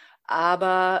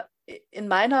 Aber in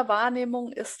meiner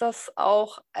Wahrnehmung ist das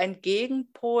auch ein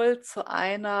Gegenpol zu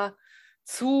einer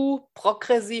zu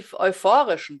progressiv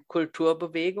euphorischen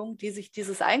Kulturbewegung, die sich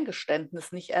dieses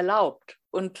Eingeständnis nicht erlaubt.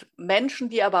 Und Menschen,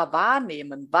 die aber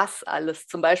wahrnehmen, was alles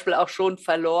zum Beispiel auch schon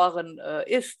verloren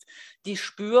ist, die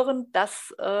spüren,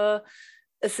 dass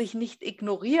es sich nicht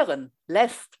ignorieren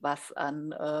lässt, was an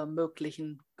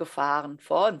möglichen Gefahren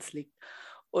vor uns liegt.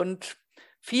 Und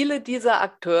viele dieser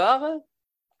Akteure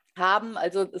haben,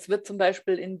 also es wird zum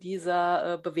Beispiel in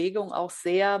dieser Bewegung auch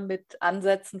sehr mit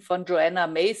Ansätzen von Joanna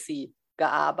Macy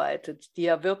gearbeitet, die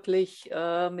ja wirklich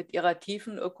mit ihrer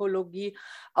tiefen Ökologie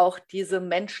auch diese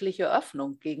menschliche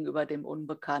Öffnung gegenüber dem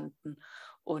Unbekannten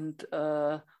und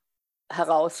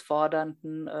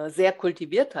Herausfordernden sehr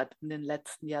kultiviert hat in den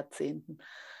letzten Jahrzehnten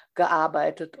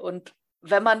gearbeitet. Und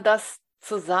wenn man das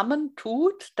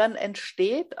zusammentut, dann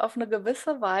entsteht auf eine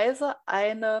gewisse Weise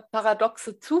eine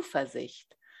paradoxe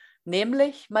Zuversicht.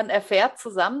 Nämlich, man erfährt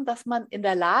zusammen, dass man in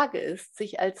der Lage ist,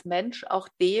 sich als Mensch auch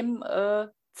dem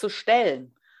zu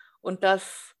stellen. Und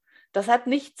das hat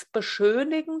nichts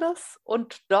Beschönigendes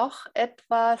und doch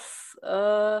etwas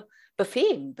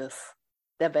Befähigendes,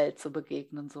 der Welt zu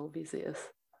begegnen, so wie sie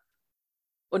ist.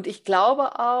 Und ich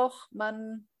glaube auch,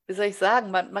 wie soll ich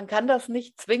sagen, man kann das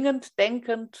nicht zwingend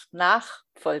denkend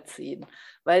nachvollziehen,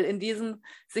 weil in diesem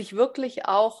sich wirklich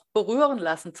auch berühren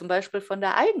lassen, zum Beispiel von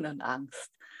der eigenen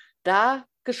Angst, da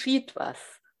geschieht was,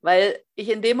 weil ich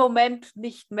in dem Moment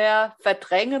nicht mehr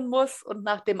verdrängen muss und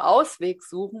nach dem Ausweg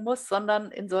suchen muss,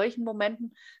 sondern in solchen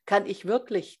Momenten kann ich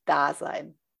wirklich da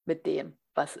sein mit dem,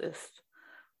 was ist.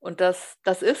 Und das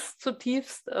ist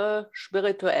zutiefst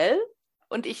spirituell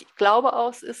und ich glaube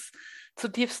auch, es ist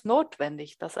zutiefst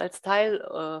notwendig, das als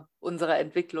Teil unserer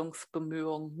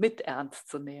Entwicklungsbemühungen mit ernst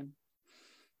zu nehmen.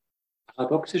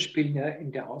 Paradoxe spielen ja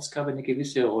in der Ausgabe eine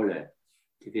gewisse Rolle,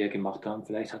 die wir gemacht haben.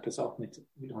 Vielleicht hat das auch mit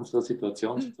unserer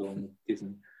Situation zu tun, mit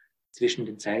diesen zwischen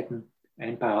den Zeiten.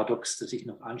 Ein Paradox, das ich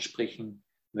noch ansprechen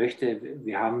möchte.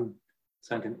 Wir haben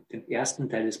den ersten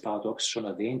Teil des Paradox schon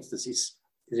erwähnt. Das ist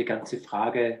diese ganze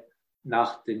Frage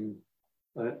nach den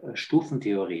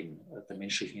Stufentheorien der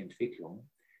menschlichen Entwicklung,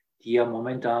 die ja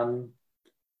momentan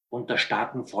unter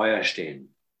starkem Feuer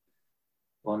stehen.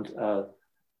 Und da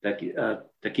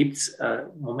gibt es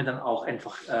momentan auch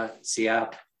einfach sehr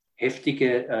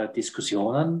heftige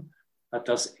Diskussionen,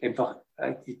 dass einfach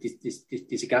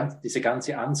dieser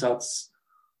ganze Ansatz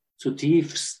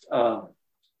zutiefst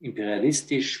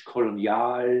imperialistisch,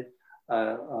 kolonial,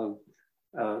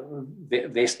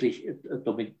 westlich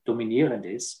dominierend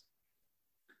ist.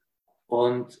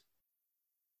 Und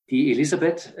die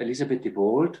Elisabeth de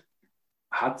Bold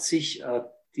hat sich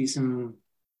dieser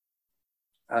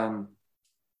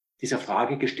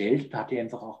Frage gestellt, hat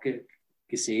einfach auch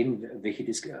gesehen,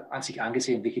 sich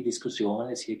angesehen, welche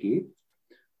Diskussionen es hier gibt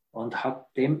und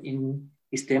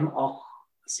ist dem auch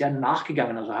sehr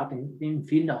nachgegangen, also hat in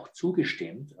vielen auch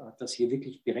zugestimmt, dass hier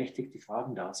wirklich berechtigte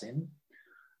Fragen da sind,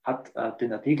 hat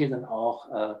den Artikel dann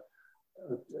auch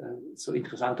so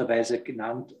interessanterweise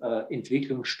genannt,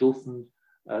 Entwicklungsstufen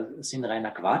sind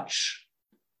reiner Quatsch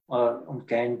und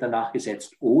gleich danach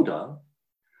gesetzt oder,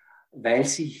 weil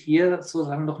sie hier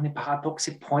sozusagen noch eine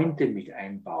paradoxe Pointe mit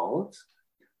einbaut,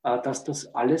 dass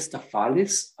das alles der Fall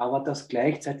ist, aber dass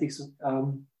gleichzeitig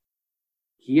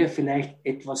hier vielleicht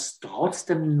etwas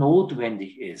trotzdem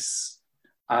notwendig ist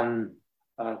an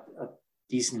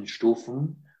diesen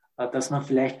Stufen, dass man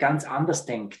vielleicht ganz anders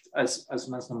denkt, als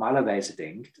man es normalerweise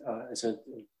denkt. Also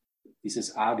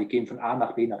dieses A, wir gehen von A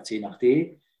nach B nach C nach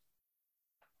D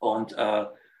und dann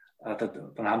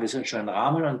haben wir so einen schönen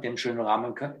Rahmen und in dem schönen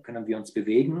Rahmen können wir uns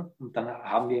bewegen und dann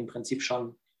haben wir im Prinzip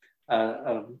schon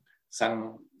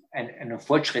sagen, einen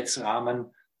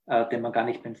Fortschrittsrahmen, den man gar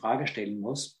nicht mehr in Frage stellen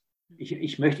muss.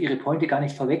 ich möchte Ihre Pointe gar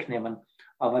nicht vorwegnehmen,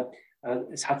 aber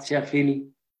es hat sehr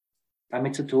viel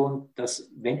damit zu tun,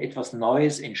 dass wenn etwas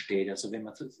Neues entsteht, also wenn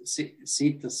man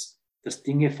sieht, dass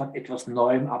Dinge von etwas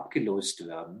Neuem abgelöst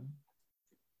werden,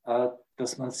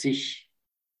 dass man sich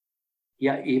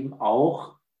ja eben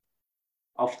auch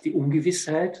auf die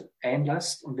Ungewissheit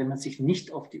einlässt, und wenn man sich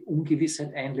nicht auf die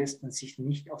Ungewissheit einlässt, man sich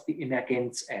nicht auf die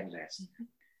Emergenz einlässt.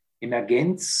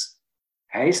 Emergenz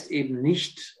heißt eben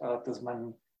nicht, dass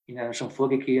man in einem schon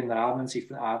vorgegebenen Rahmen sich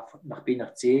von A nach B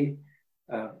nach C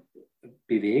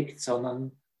bewegt,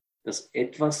 sondern dass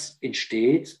etwas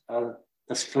entsteht,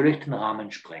 das völlig den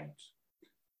Rahmen sprengt.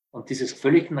 Und dieses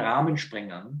völlig den Rahmen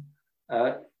sprengen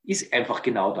ist einfach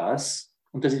genau das.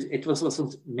 Und das ist etwas, was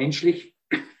uns menschlich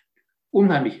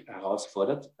unheimlich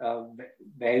herausfordert,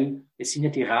 weil es sind ja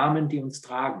die Rahmen, die uns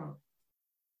tragen.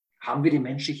 Haben wir die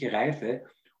menschliche Reife,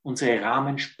 unsere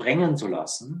Rahmen sprengen zu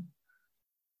lassen,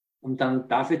 um dann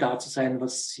dafür da zu sein,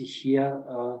 was sich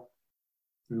hier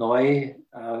neu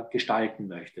gestalten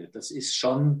möchte? Das ist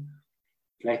schon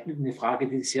vielleicht eine Frage,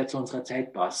 die sehr zu unserer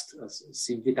Zeit passt. Also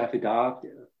sind wir dafür da,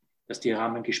 dass die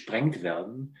Rahmen gesprengt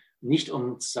werden? Nicht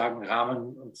um zu sagen,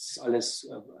 Rahmen, und das ist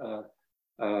alles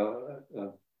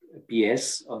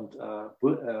BS und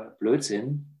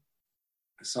Blödsinn,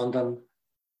 sondern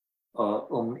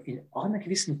um in auch einer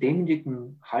gewissen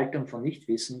demütigen Haltung von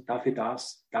Nichtwissen dafür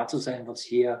da zu sein, was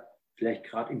hier vielleicht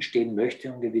gerade entstehen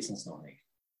möchte, und wir wissen es noch nicht.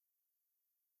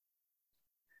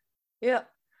 Ja,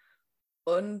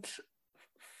 und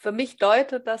für mich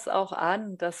deutet das auch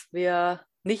an, dass wir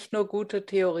nicht nur gute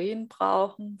Theorien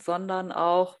brauchen, sondern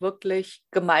auch wirklich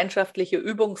gemeinschaftliche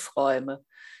Übungsräume,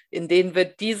 in denen wir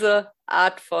diese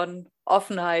Art von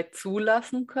Offenheit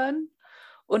zulassen können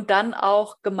und dann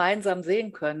auch gemeinsam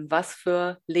sehen können, was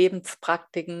für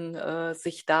Lebenspraktiken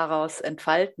sich daraus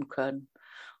entfalten können.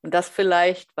 Und das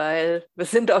vielleicht, weil wir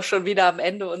sind auch schon wieder am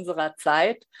Ende unserer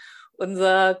Zeit.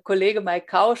 Unser Kollege Mike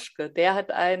Kauschke, der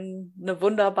hat eine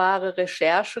wunderbare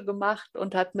Recherche gemacht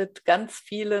und hat mit ganz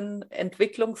vielen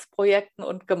Entwicklungsprojekten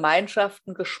und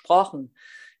Gemeinschaften gesprochen,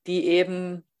 die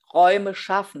eben Räume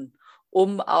schaffen,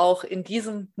 um auch in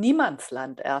diesem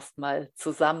Niemandsland erstmal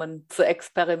zusammen zu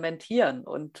experimentieren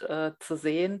und zu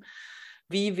sehen,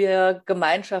 wie wir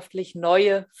gemeinschaftlich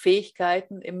neue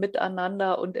Fähigkeiten im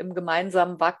Miteinander und im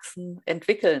gemeinsamen Wachsen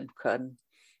entwickeln können.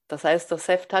 Das heißt, das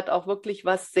Heft hat auch wirklich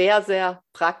was sehr, sehr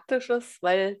Praktisches,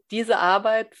 weil diese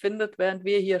Arbeit findet, während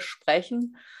wir hier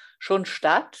sprechen, schon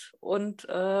statt, und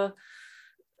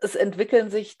es entwickeln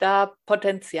sich da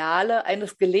Potenziale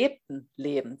eines gelebten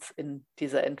Lebens in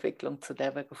dieser Entwicklung, zu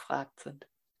der wir gefragt sind.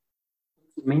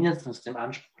 Mindestens dem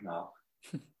Anspruch nach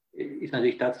ist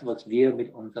natürlich das, was wir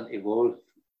mit unseren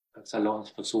Evolve-Salons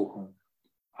versuchen,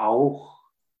 auch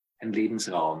ein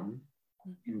Lebensraum,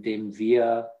 in dem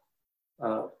wir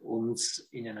uns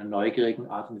in einer neugierigen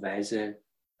Art und Weise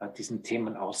diesen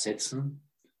Themen aussetzen,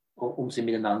 um sie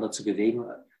miteinander zu bewegen.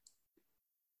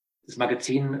 Das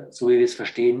Magazin, so wie wir es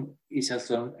verstehen, ist ja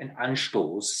so ein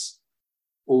Anstoß,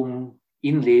 um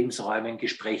in Lebensräumen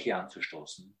Gespräche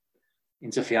anzustoßen.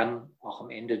 Insofern auch am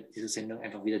Ende dieser Sendung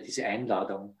einfach wieder diese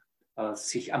Einladung,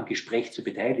 sich am Gespräch zu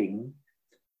beteiligen.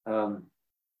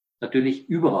 Natürlich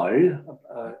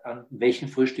überall, an welchem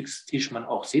Frühstückstisch man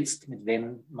auch sitzt, mit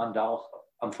wem man da auch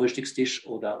am Frühstückstisch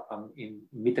oder im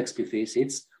Mittagsbuffet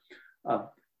sitzt.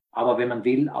 Aber wenn man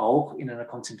will, auch in einer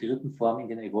konzentrierten Form in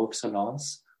den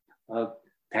Evolve-Salons.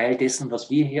 Teil dessen,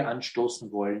 was wir hier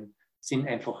anstoßen wollen, sind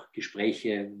einfach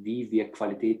Gespräche, wie wir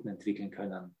Qualitäten entwickeln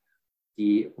können,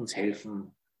 die uns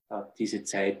helfen, diese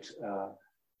Zeit,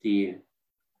 die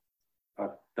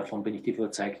davon bin ich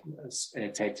überzeugt, es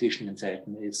eine Zeit zwischen den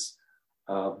Zeiten ist,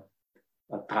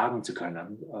 tragen zu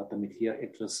können, damit hier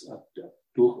etwas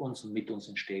durch uns und mit uns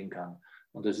entstehen kann.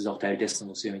 Und das ist auch Teil dessen,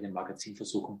 was wir mit dem Magazin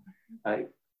versuchen.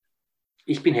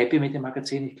 Ich bin happy mit dem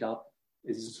Magazin. Ich glaube,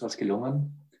 es ist uns was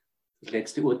gelungen. Das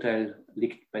letzte Urteil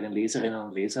liegt bei den Leserinnen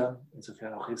und Lesern.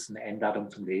 Insofern auch ist eine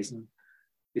Einladung zum Lesen.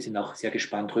 Wir sind auch sehr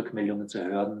gespannt, Rückmeldungen zu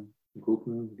hören, im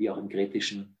Guten wie auch im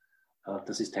Kritischen.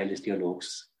 Das ist Teil des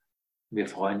Dialogs. Wir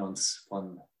freuen uns,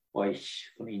 von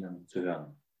euch, von Ihnen zu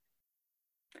hören.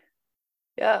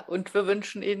 Ja, und wir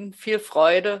wünschen Ihnen viel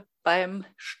Freude beim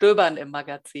Stöbern im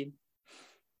Magazin.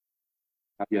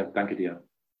 Ja, danke dir.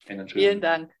 Vielen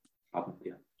Dank. Abend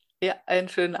dir. Ja, einen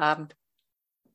schönen Abend.